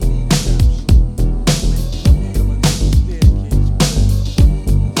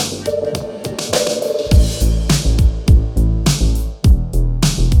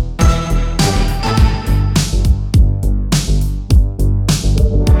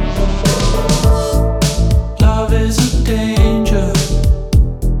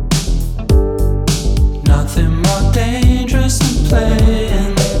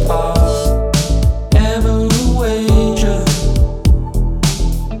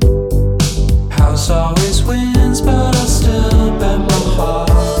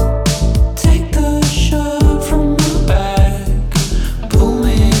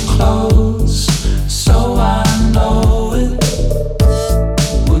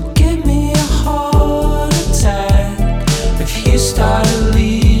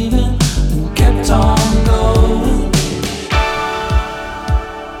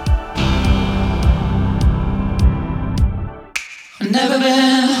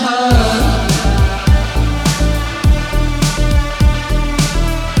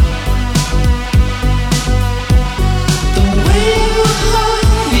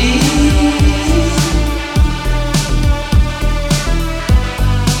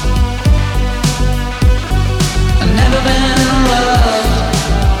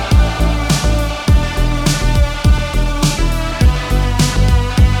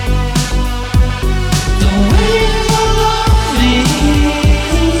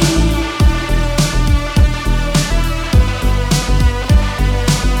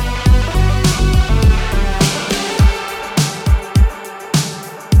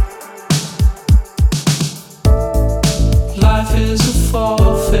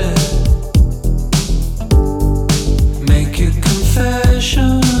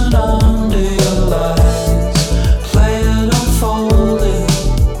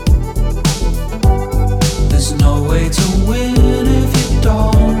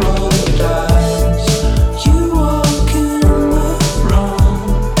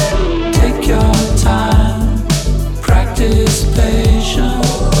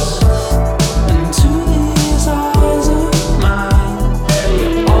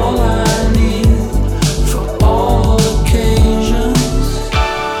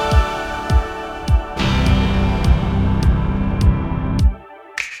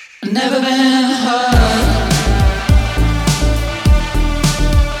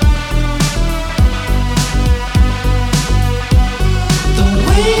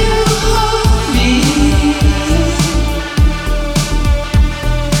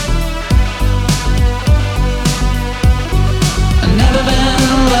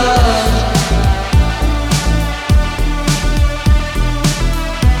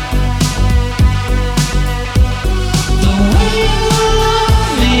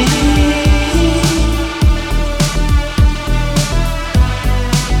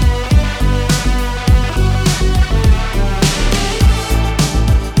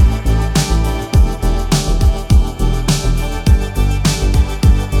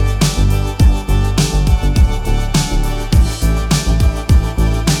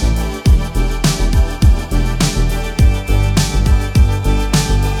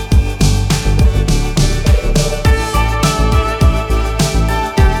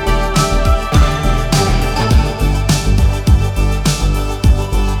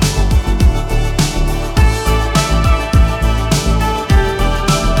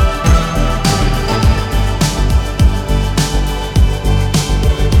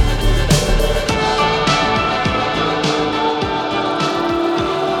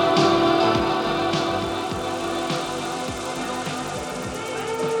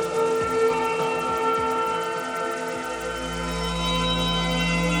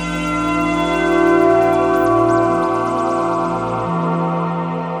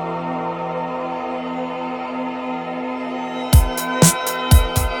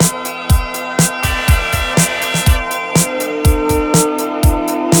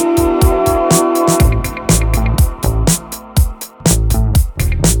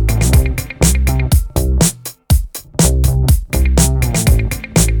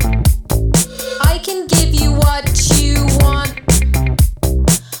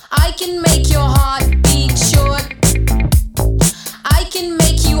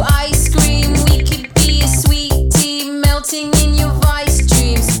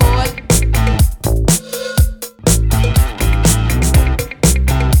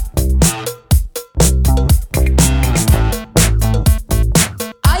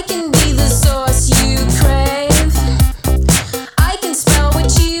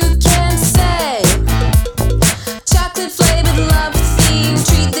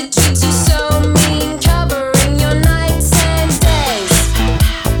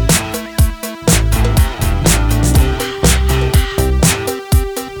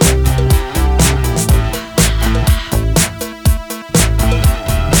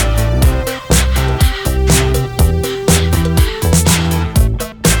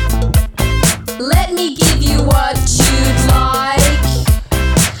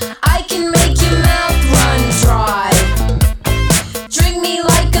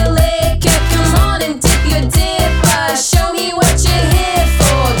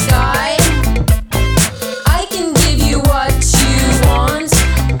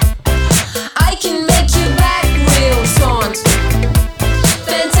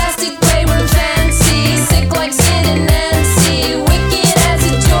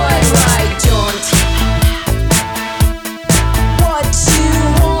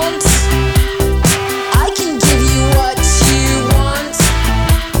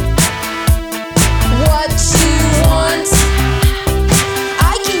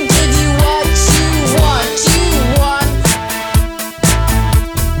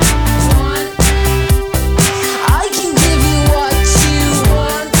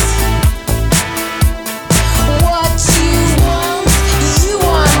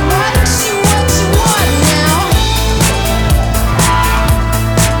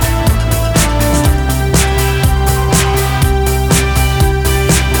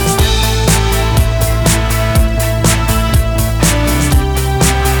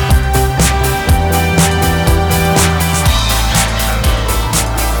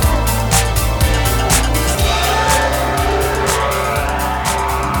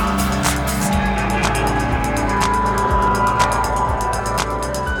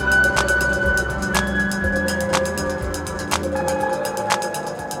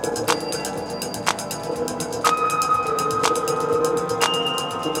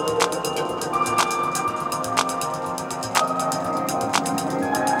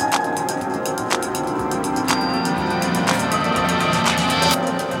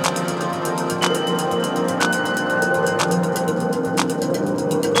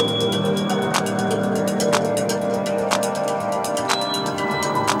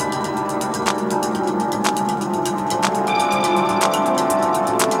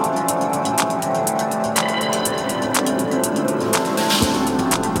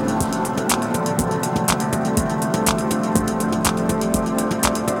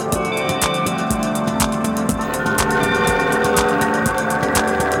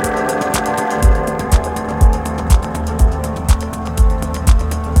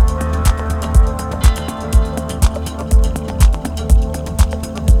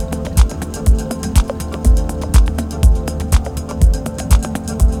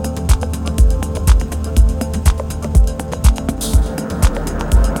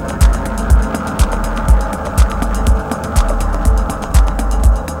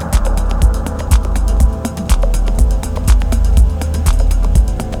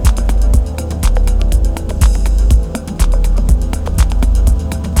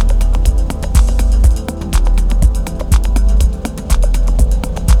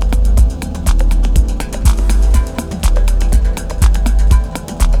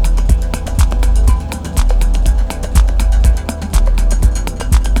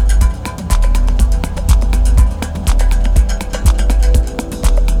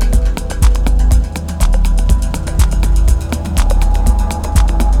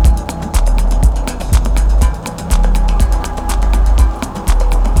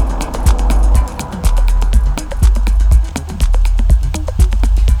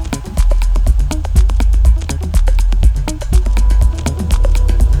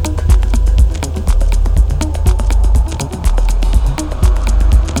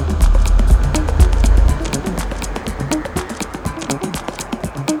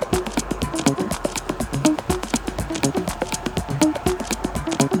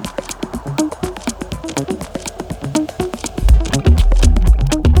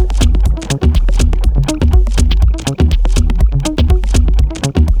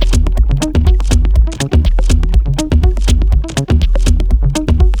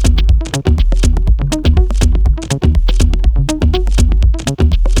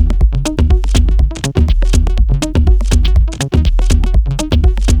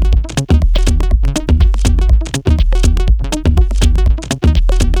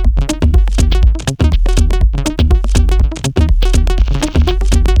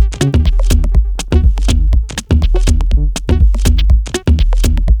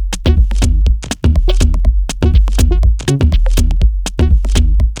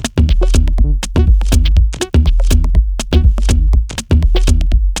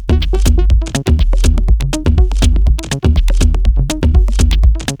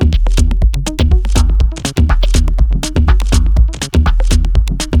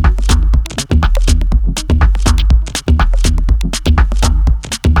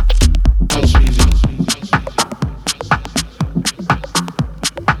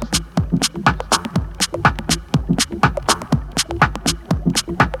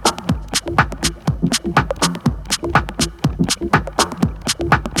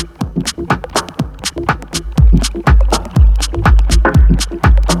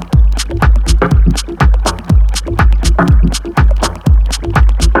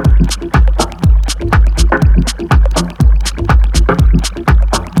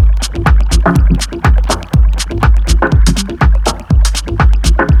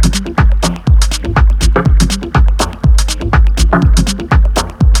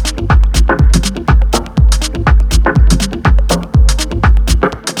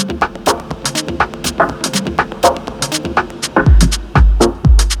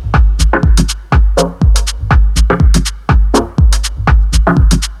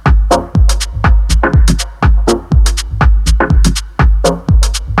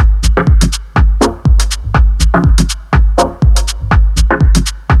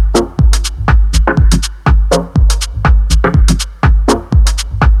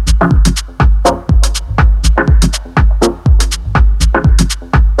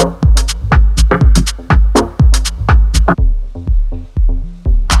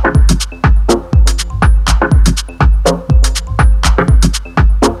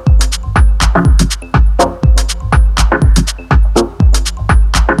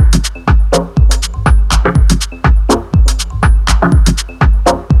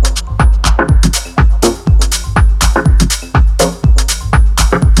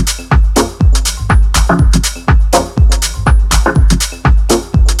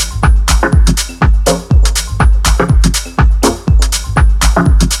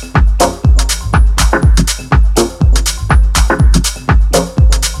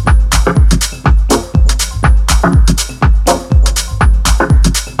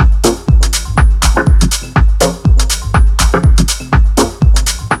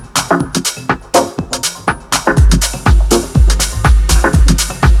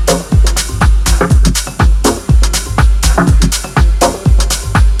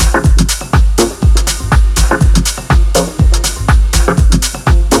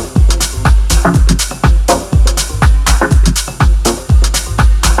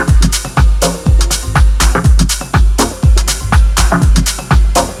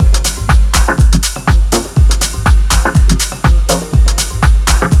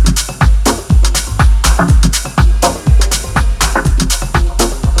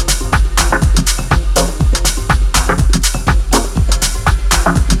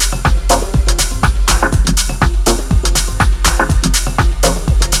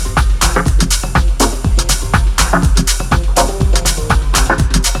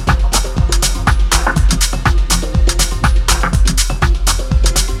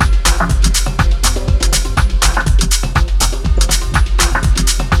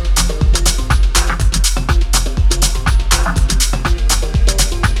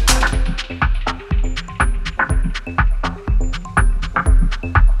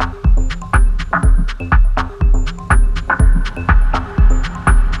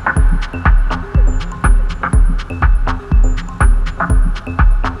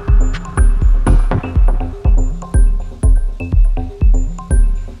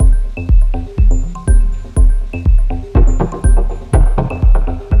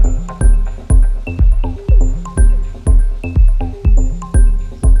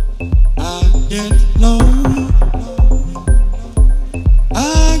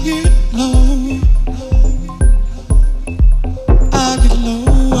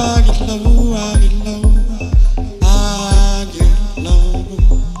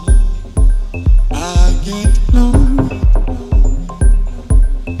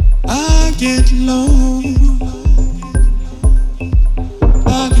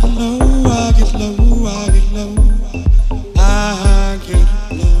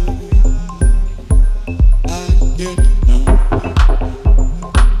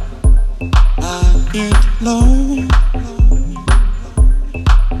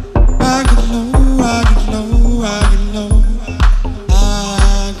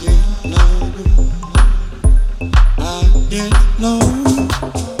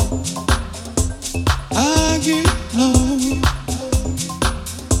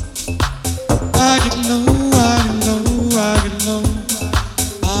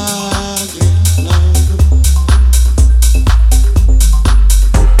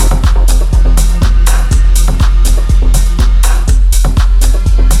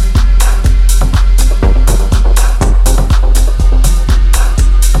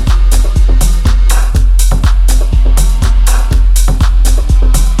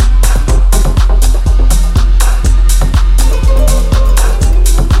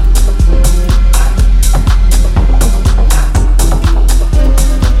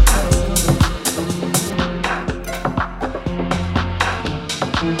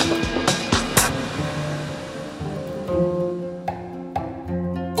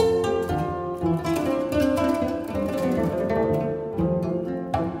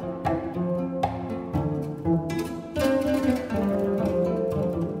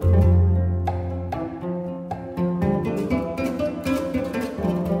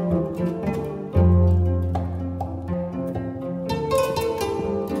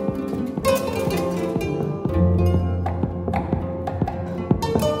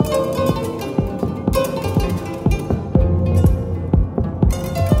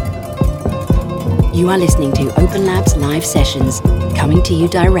 You are listening to OpenLab's live sessions, coming to you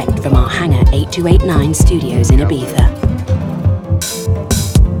direct from our Hangar 8289 studios in Ibiza.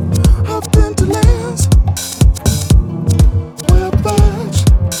 I've been to lands where birds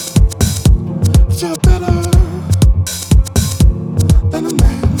feel better than a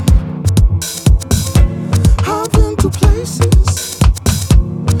man. I've been to places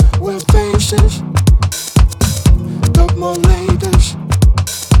where faces got more ladies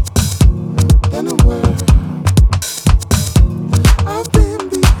than a word. I've been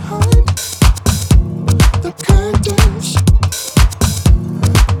behind the curtains,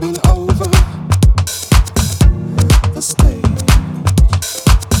 been over the stage,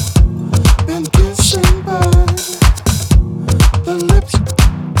 been kissing by the lips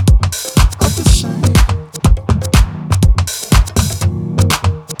of the same.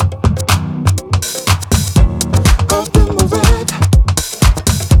 I've been the red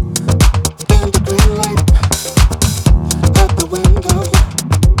and the green light at the window.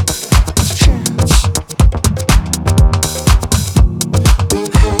 It's a chance.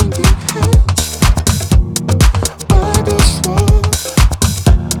 Been hanging hands by the swamp.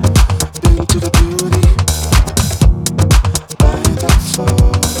 Been to the beauty by the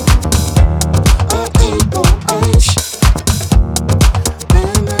fall. I ate no ice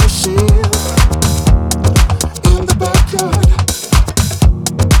and I see in the backyard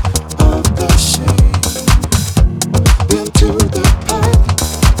of the sea. Into the pipe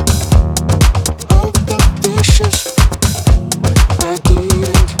of the fishes I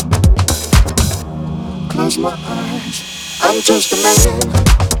didn't close my eyes. I'm just a man.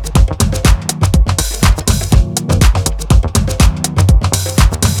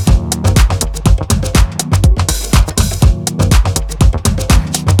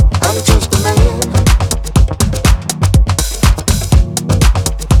 I'm just a man.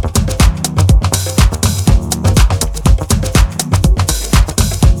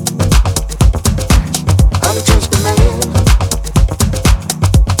 I'm just a man.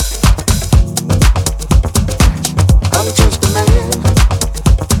 I'm just a man.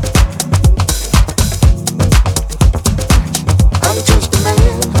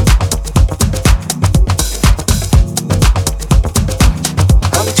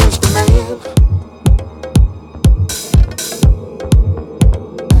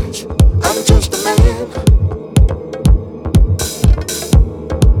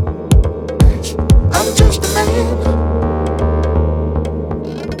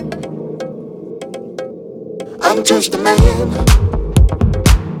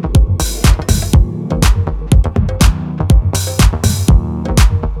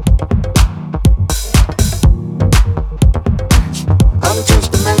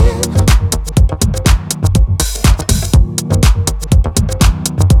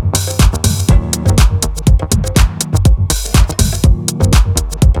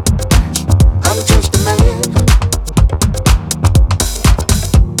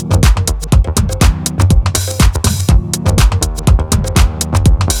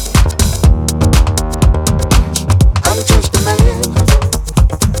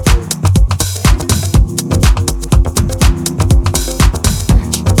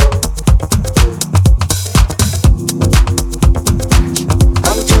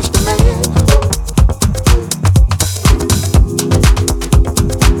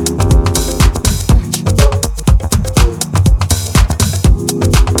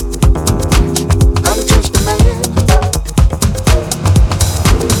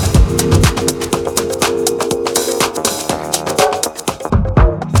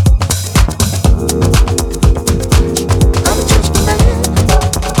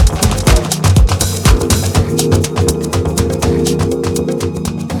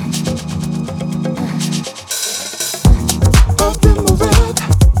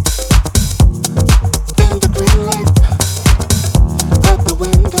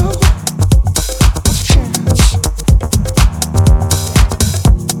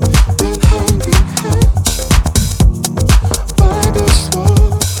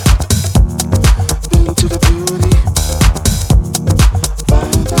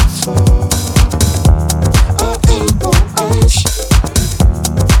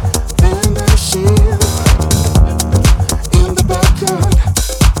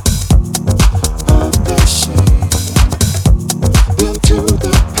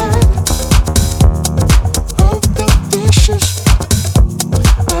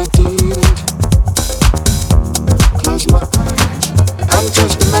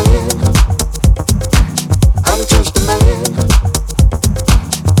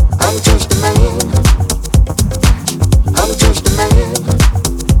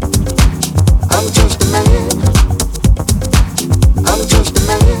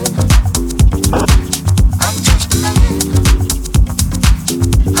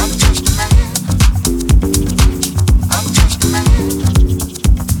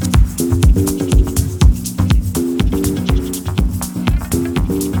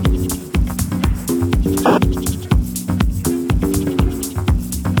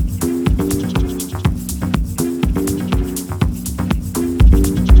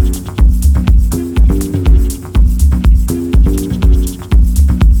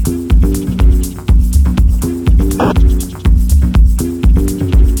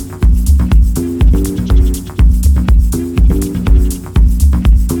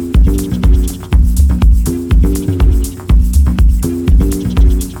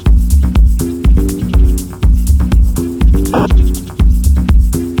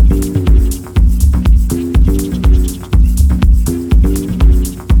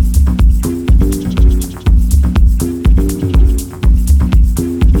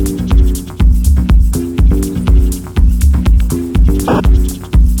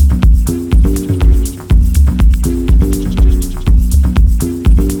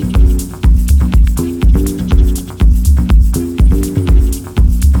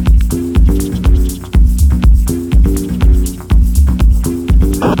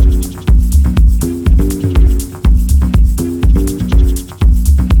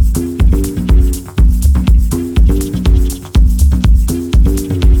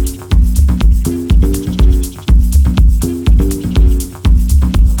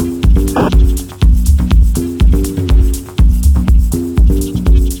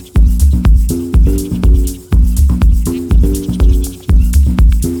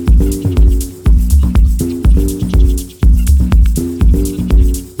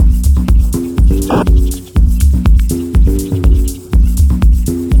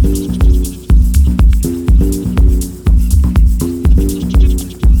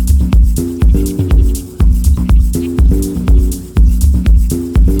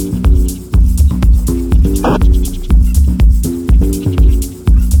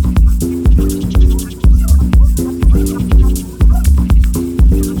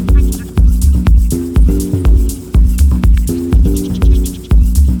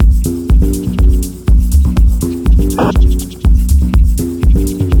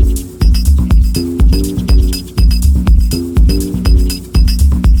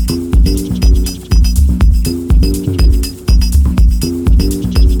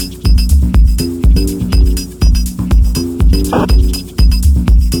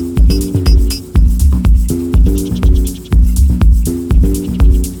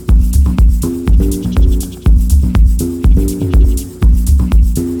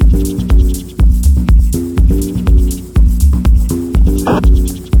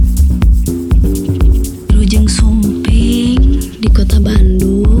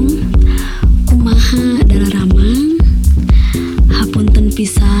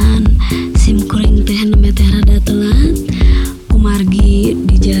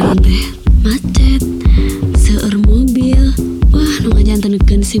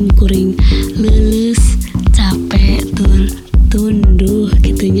 simkuring lulus capek tunduh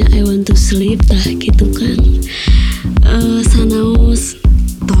gitunya I want to sleep tah gitu kan. Sanaos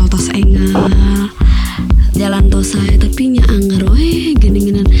tol-tos enggal jalan tos saya tapi nya anggar we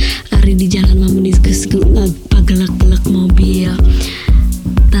geuning-geunan ari di jalan mamun geus pagelek-gelek mobil.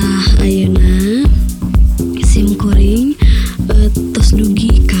 Tah ayeuna simkuring tos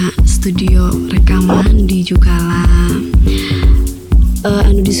dugi ka studio rekaman di Jugala.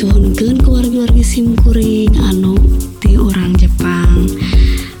 Anu disuhunkeun ku warga-warga simkuring anu ti orang Jepang.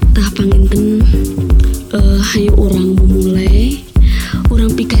 Tah panginten hayu urang memulai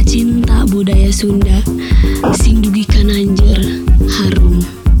urang pika cinta budaya Sunda sing dugi ka Nanjeur harum.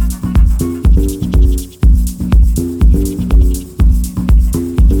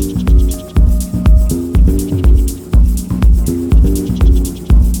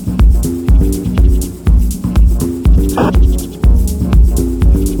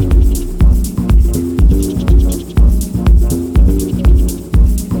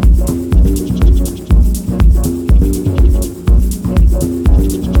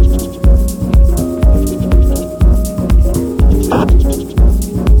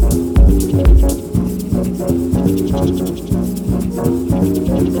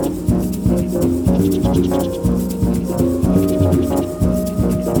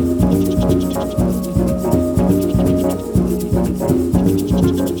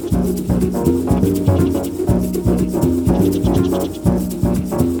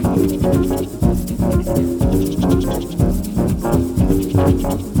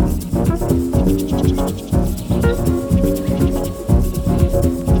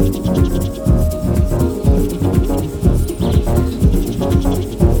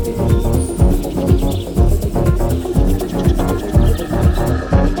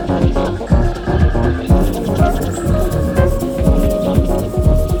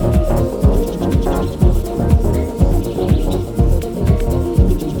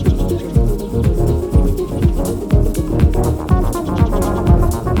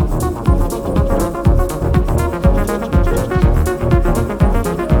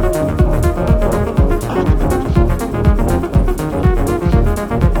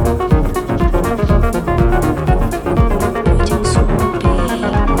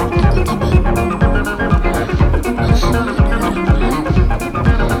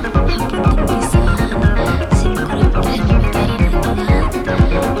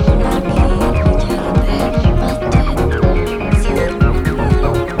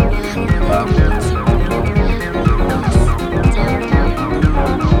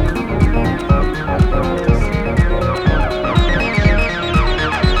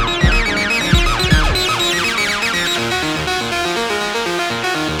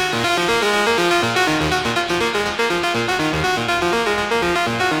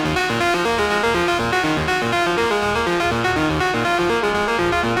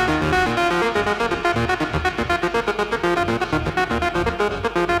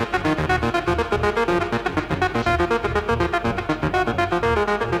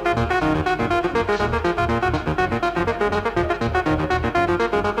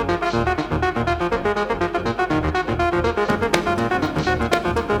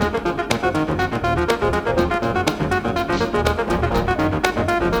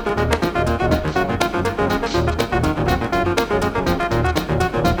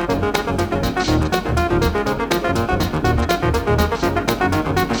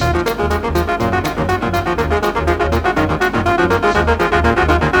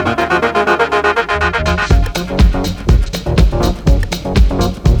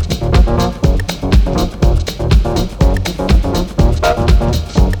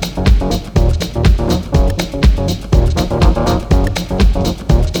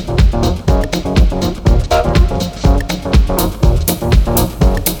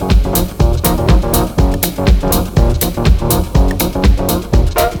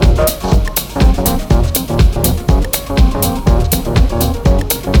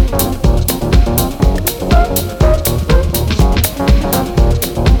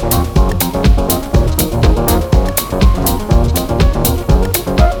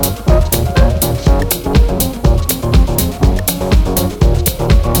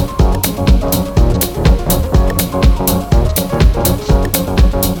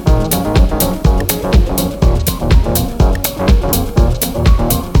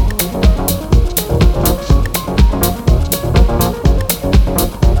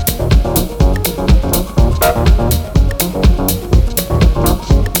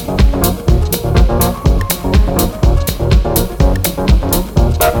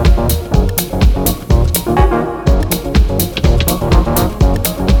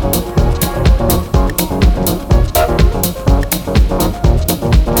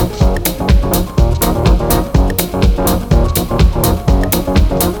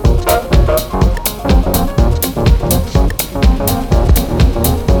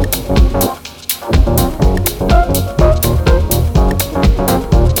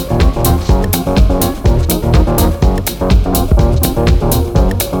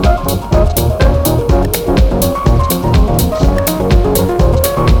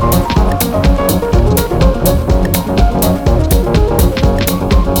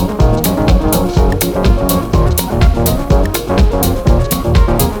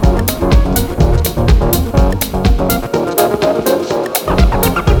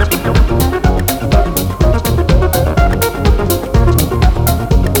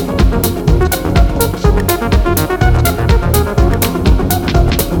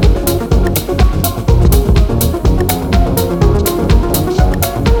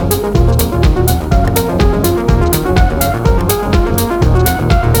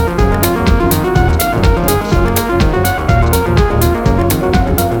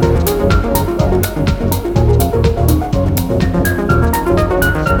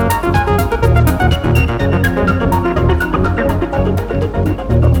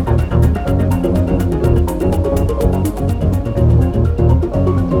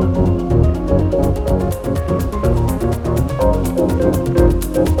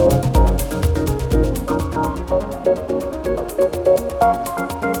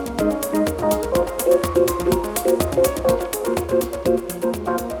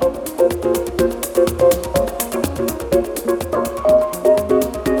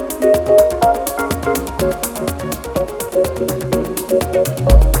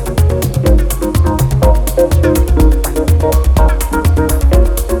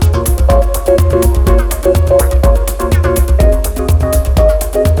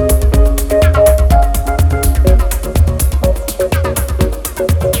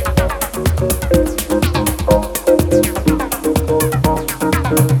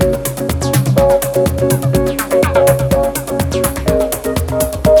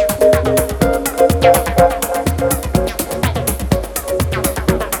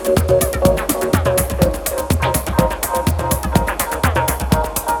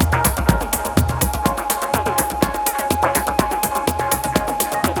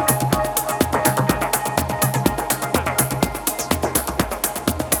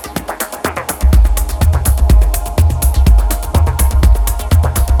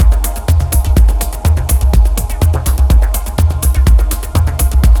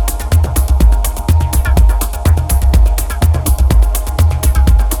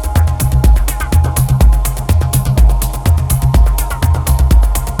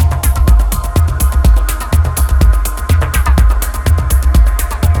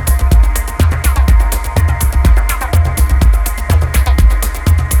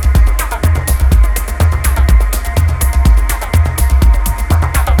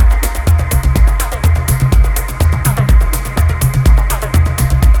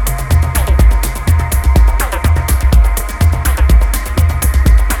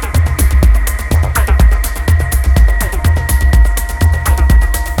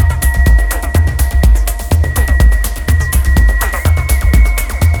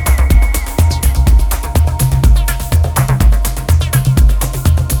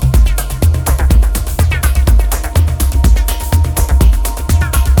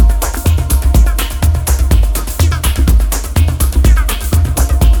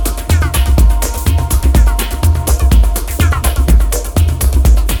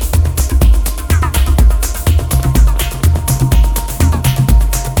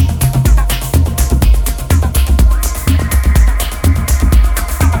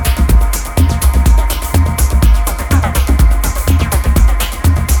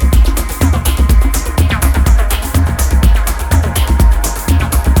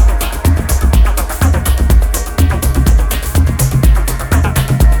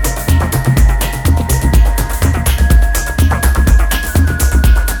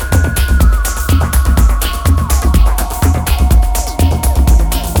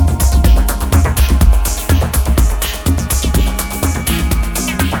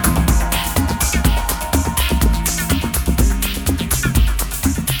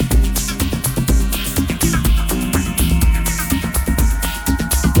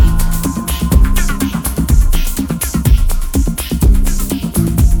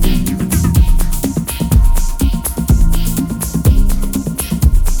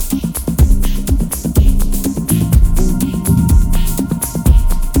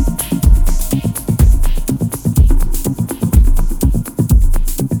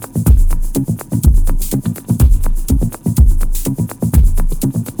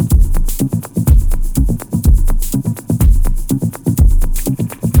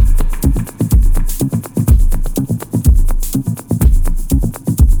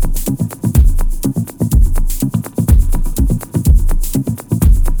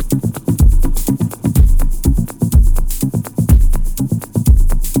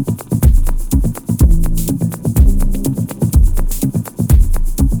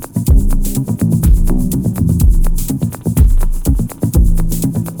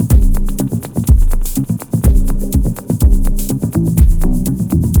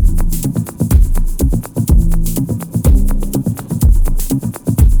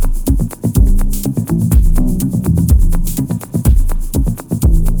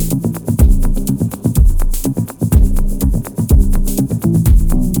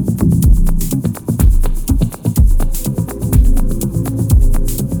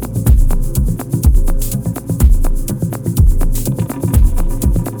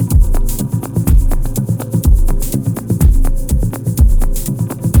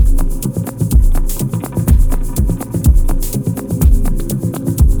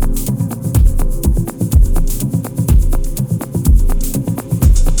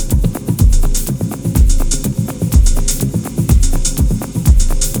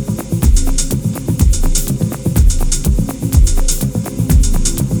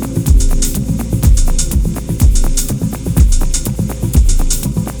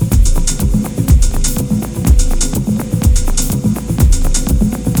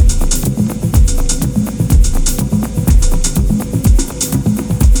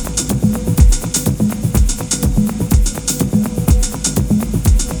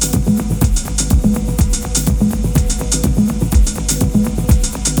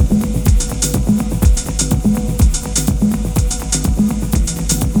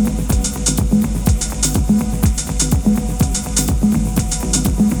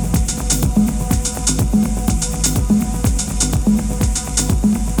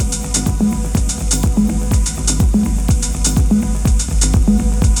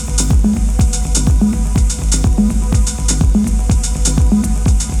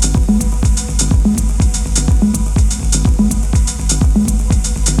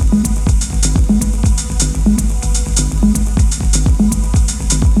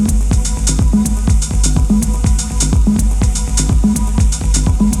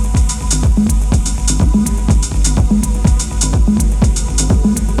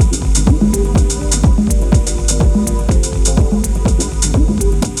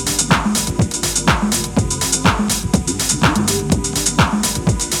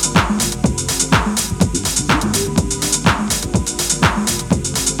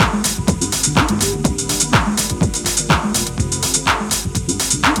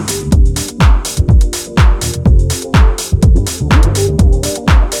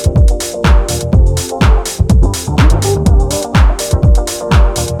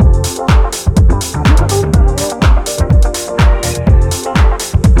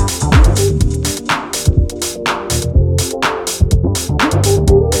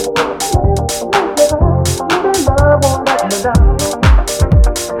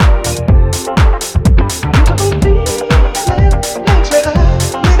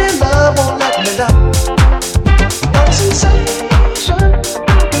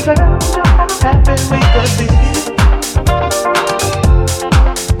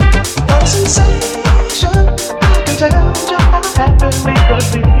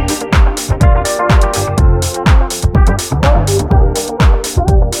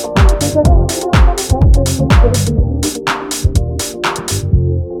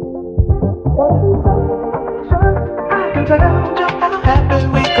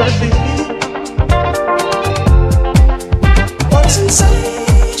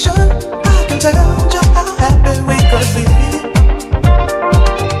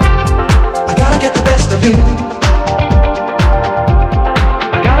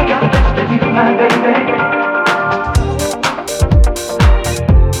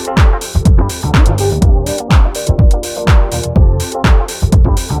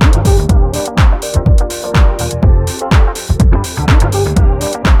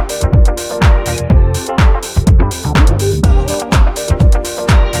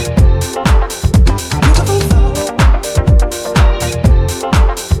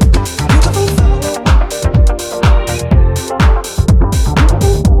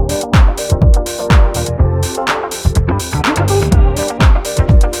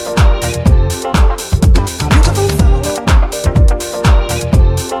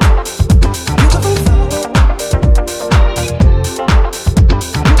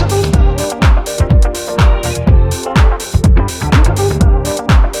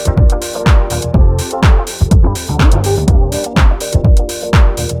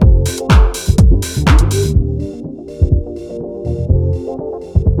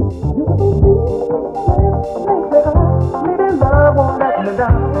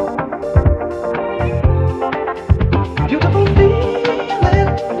 Beautiful feeling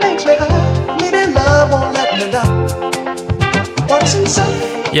makes me high. Maybe love won't let me down. What's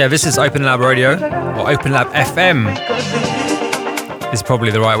inside? Yeah, this is OpenLab Radio, or OpenLab FM is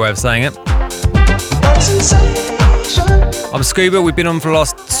probably the right way of saying it. I'm Scuba, we've been on for the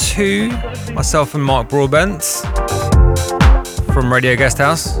last 2, myself and Mark Broadbent from Radio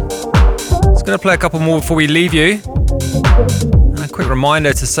Guesthouse. Just going to play a couple more before we leave you. And a quick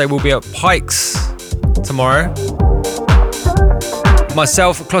reminder to say we'll be at Pikes tomorrow.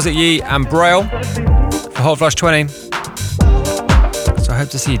 Myself, Closet Yee and Braille for Hotflush 20. So I hope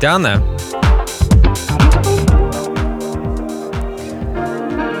to see you down there.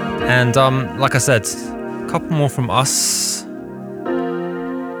 And like I said, a couple more from us,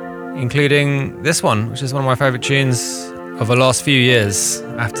 including this one, which is one of my favourite tunes of the last few years,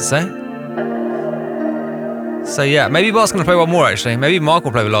 I have to say. So yeah, maybe Mark's going to play one more actually. Maybe Mark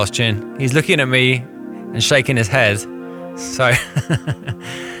will play the last tune. He's looking at me and shaking his head. So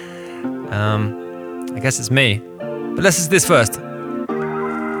I guess it's me. But let's do this first.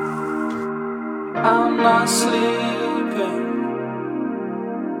 I'm not sleeping.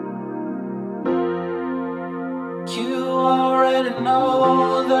 You already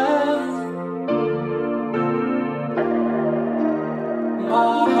know that.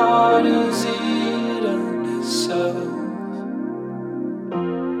 My heart is eating itself.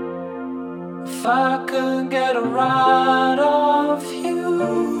 If I could get a ride off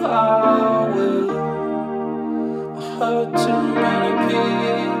you, I will. I hurt too many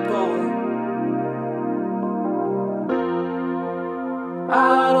people. I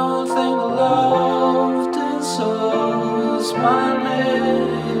don't think love deserves my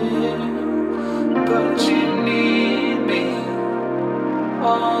name, but you need me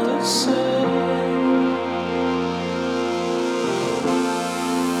all the same.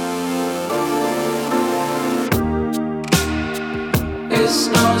 It's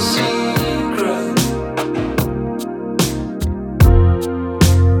no secret.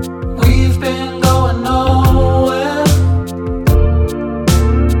 We've been going nowhere.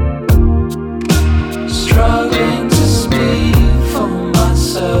 Struggling to speak for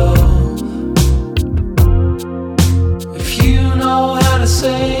myself. If you know how to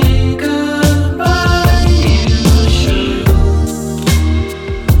say goodbye, you should.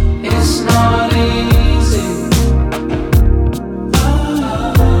 It's not easy.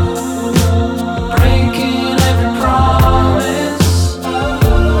 Breaking every promise.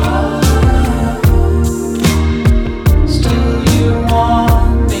 Still you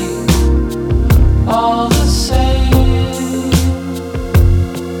want me all the same.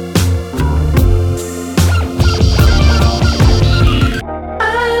 I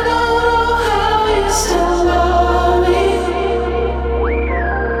don't know how you still love me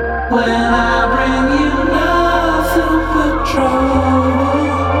when I bring you nothing but trouble.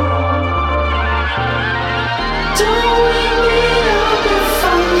 Don't wake me up if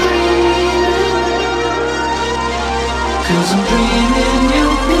I'm dreaming, 'cause I'm dreaming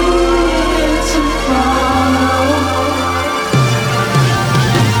you'll be here tomorrow.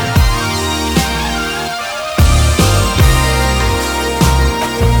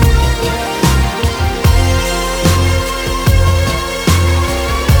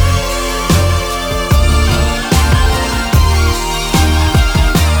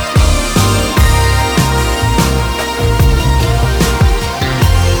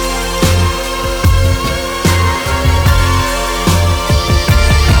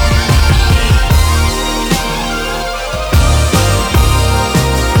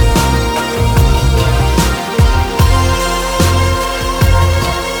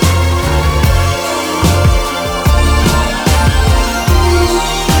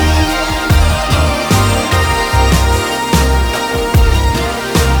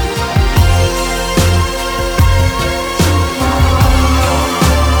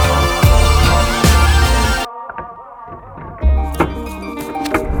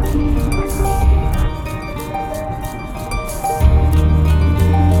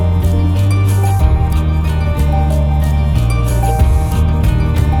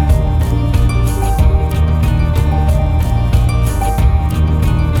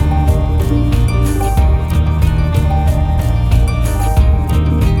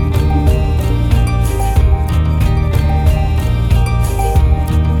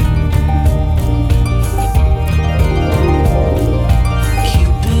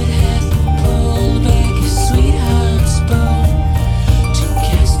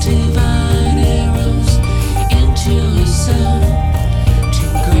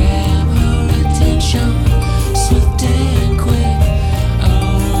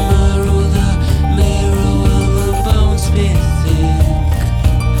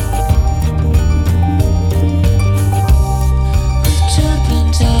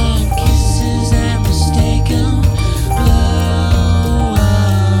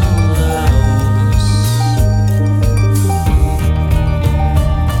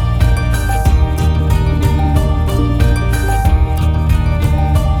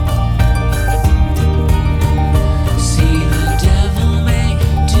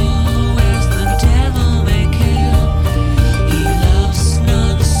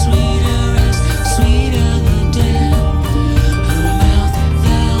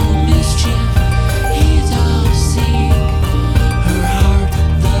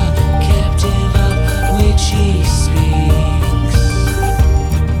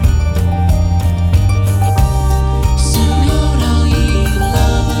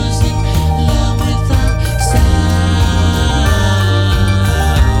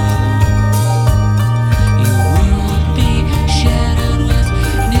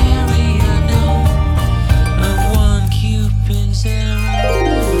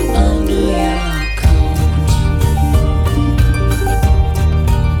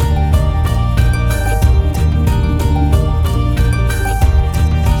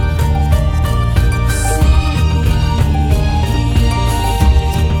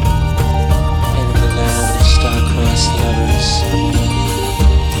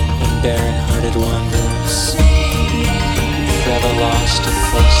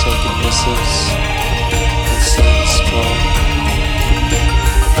 impulses and self-destroy.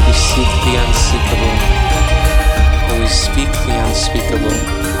 We seek the unseekable, and we speak the unspeakable.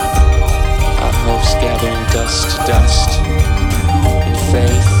 Our hopes gathering dust to dust, in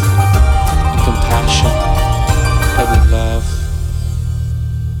faith, in compassion, that we love.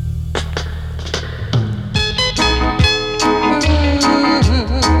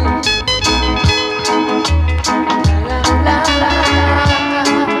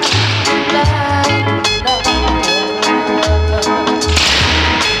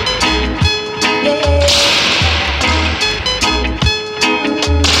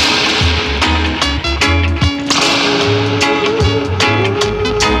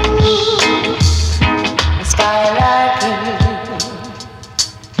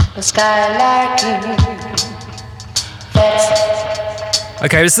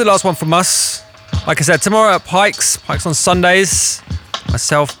 Okay, this is the last one from us. Like I said, tomorrow at Pikes on Sundays.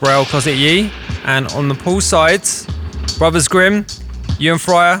 Myself, Braille, Closet Yee. And on the pool sides, Brothers Grimm, Ewan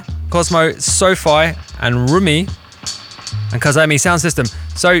Fryer, Cosmo, Sophie, and Rumi, and Kazemi Sound System.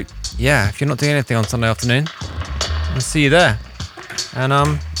 So, yeah, if you're not doing anything on Sunday afternoon, I'll see you there. And,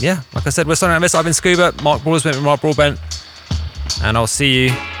 yeah, like I said, we're starting out this. I've been Scuba, Mark Broadbent, and I'll see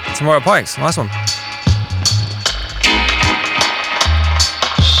you tomorrow at Pikes. Nice one.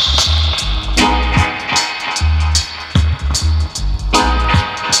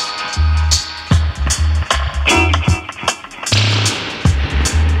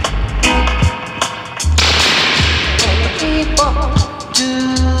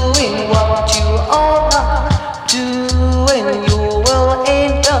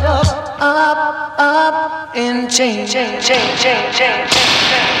 Change.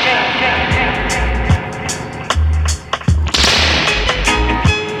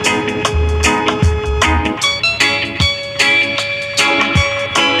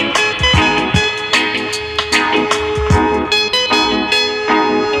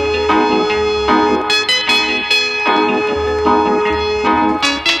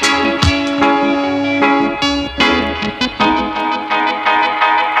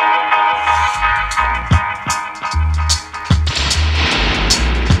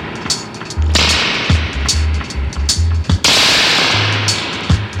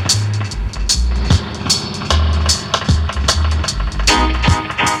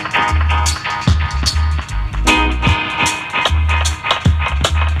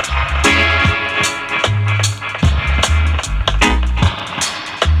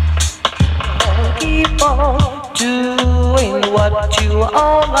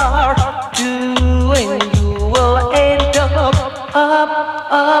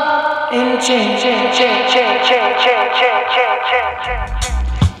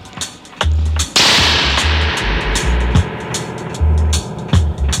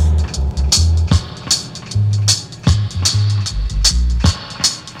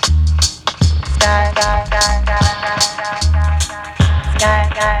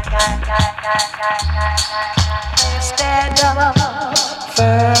 Stand up,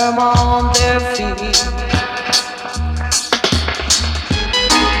 firm on their feet.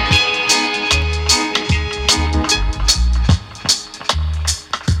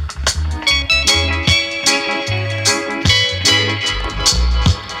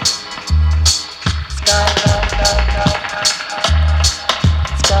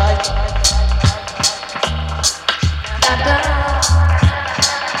 Sky.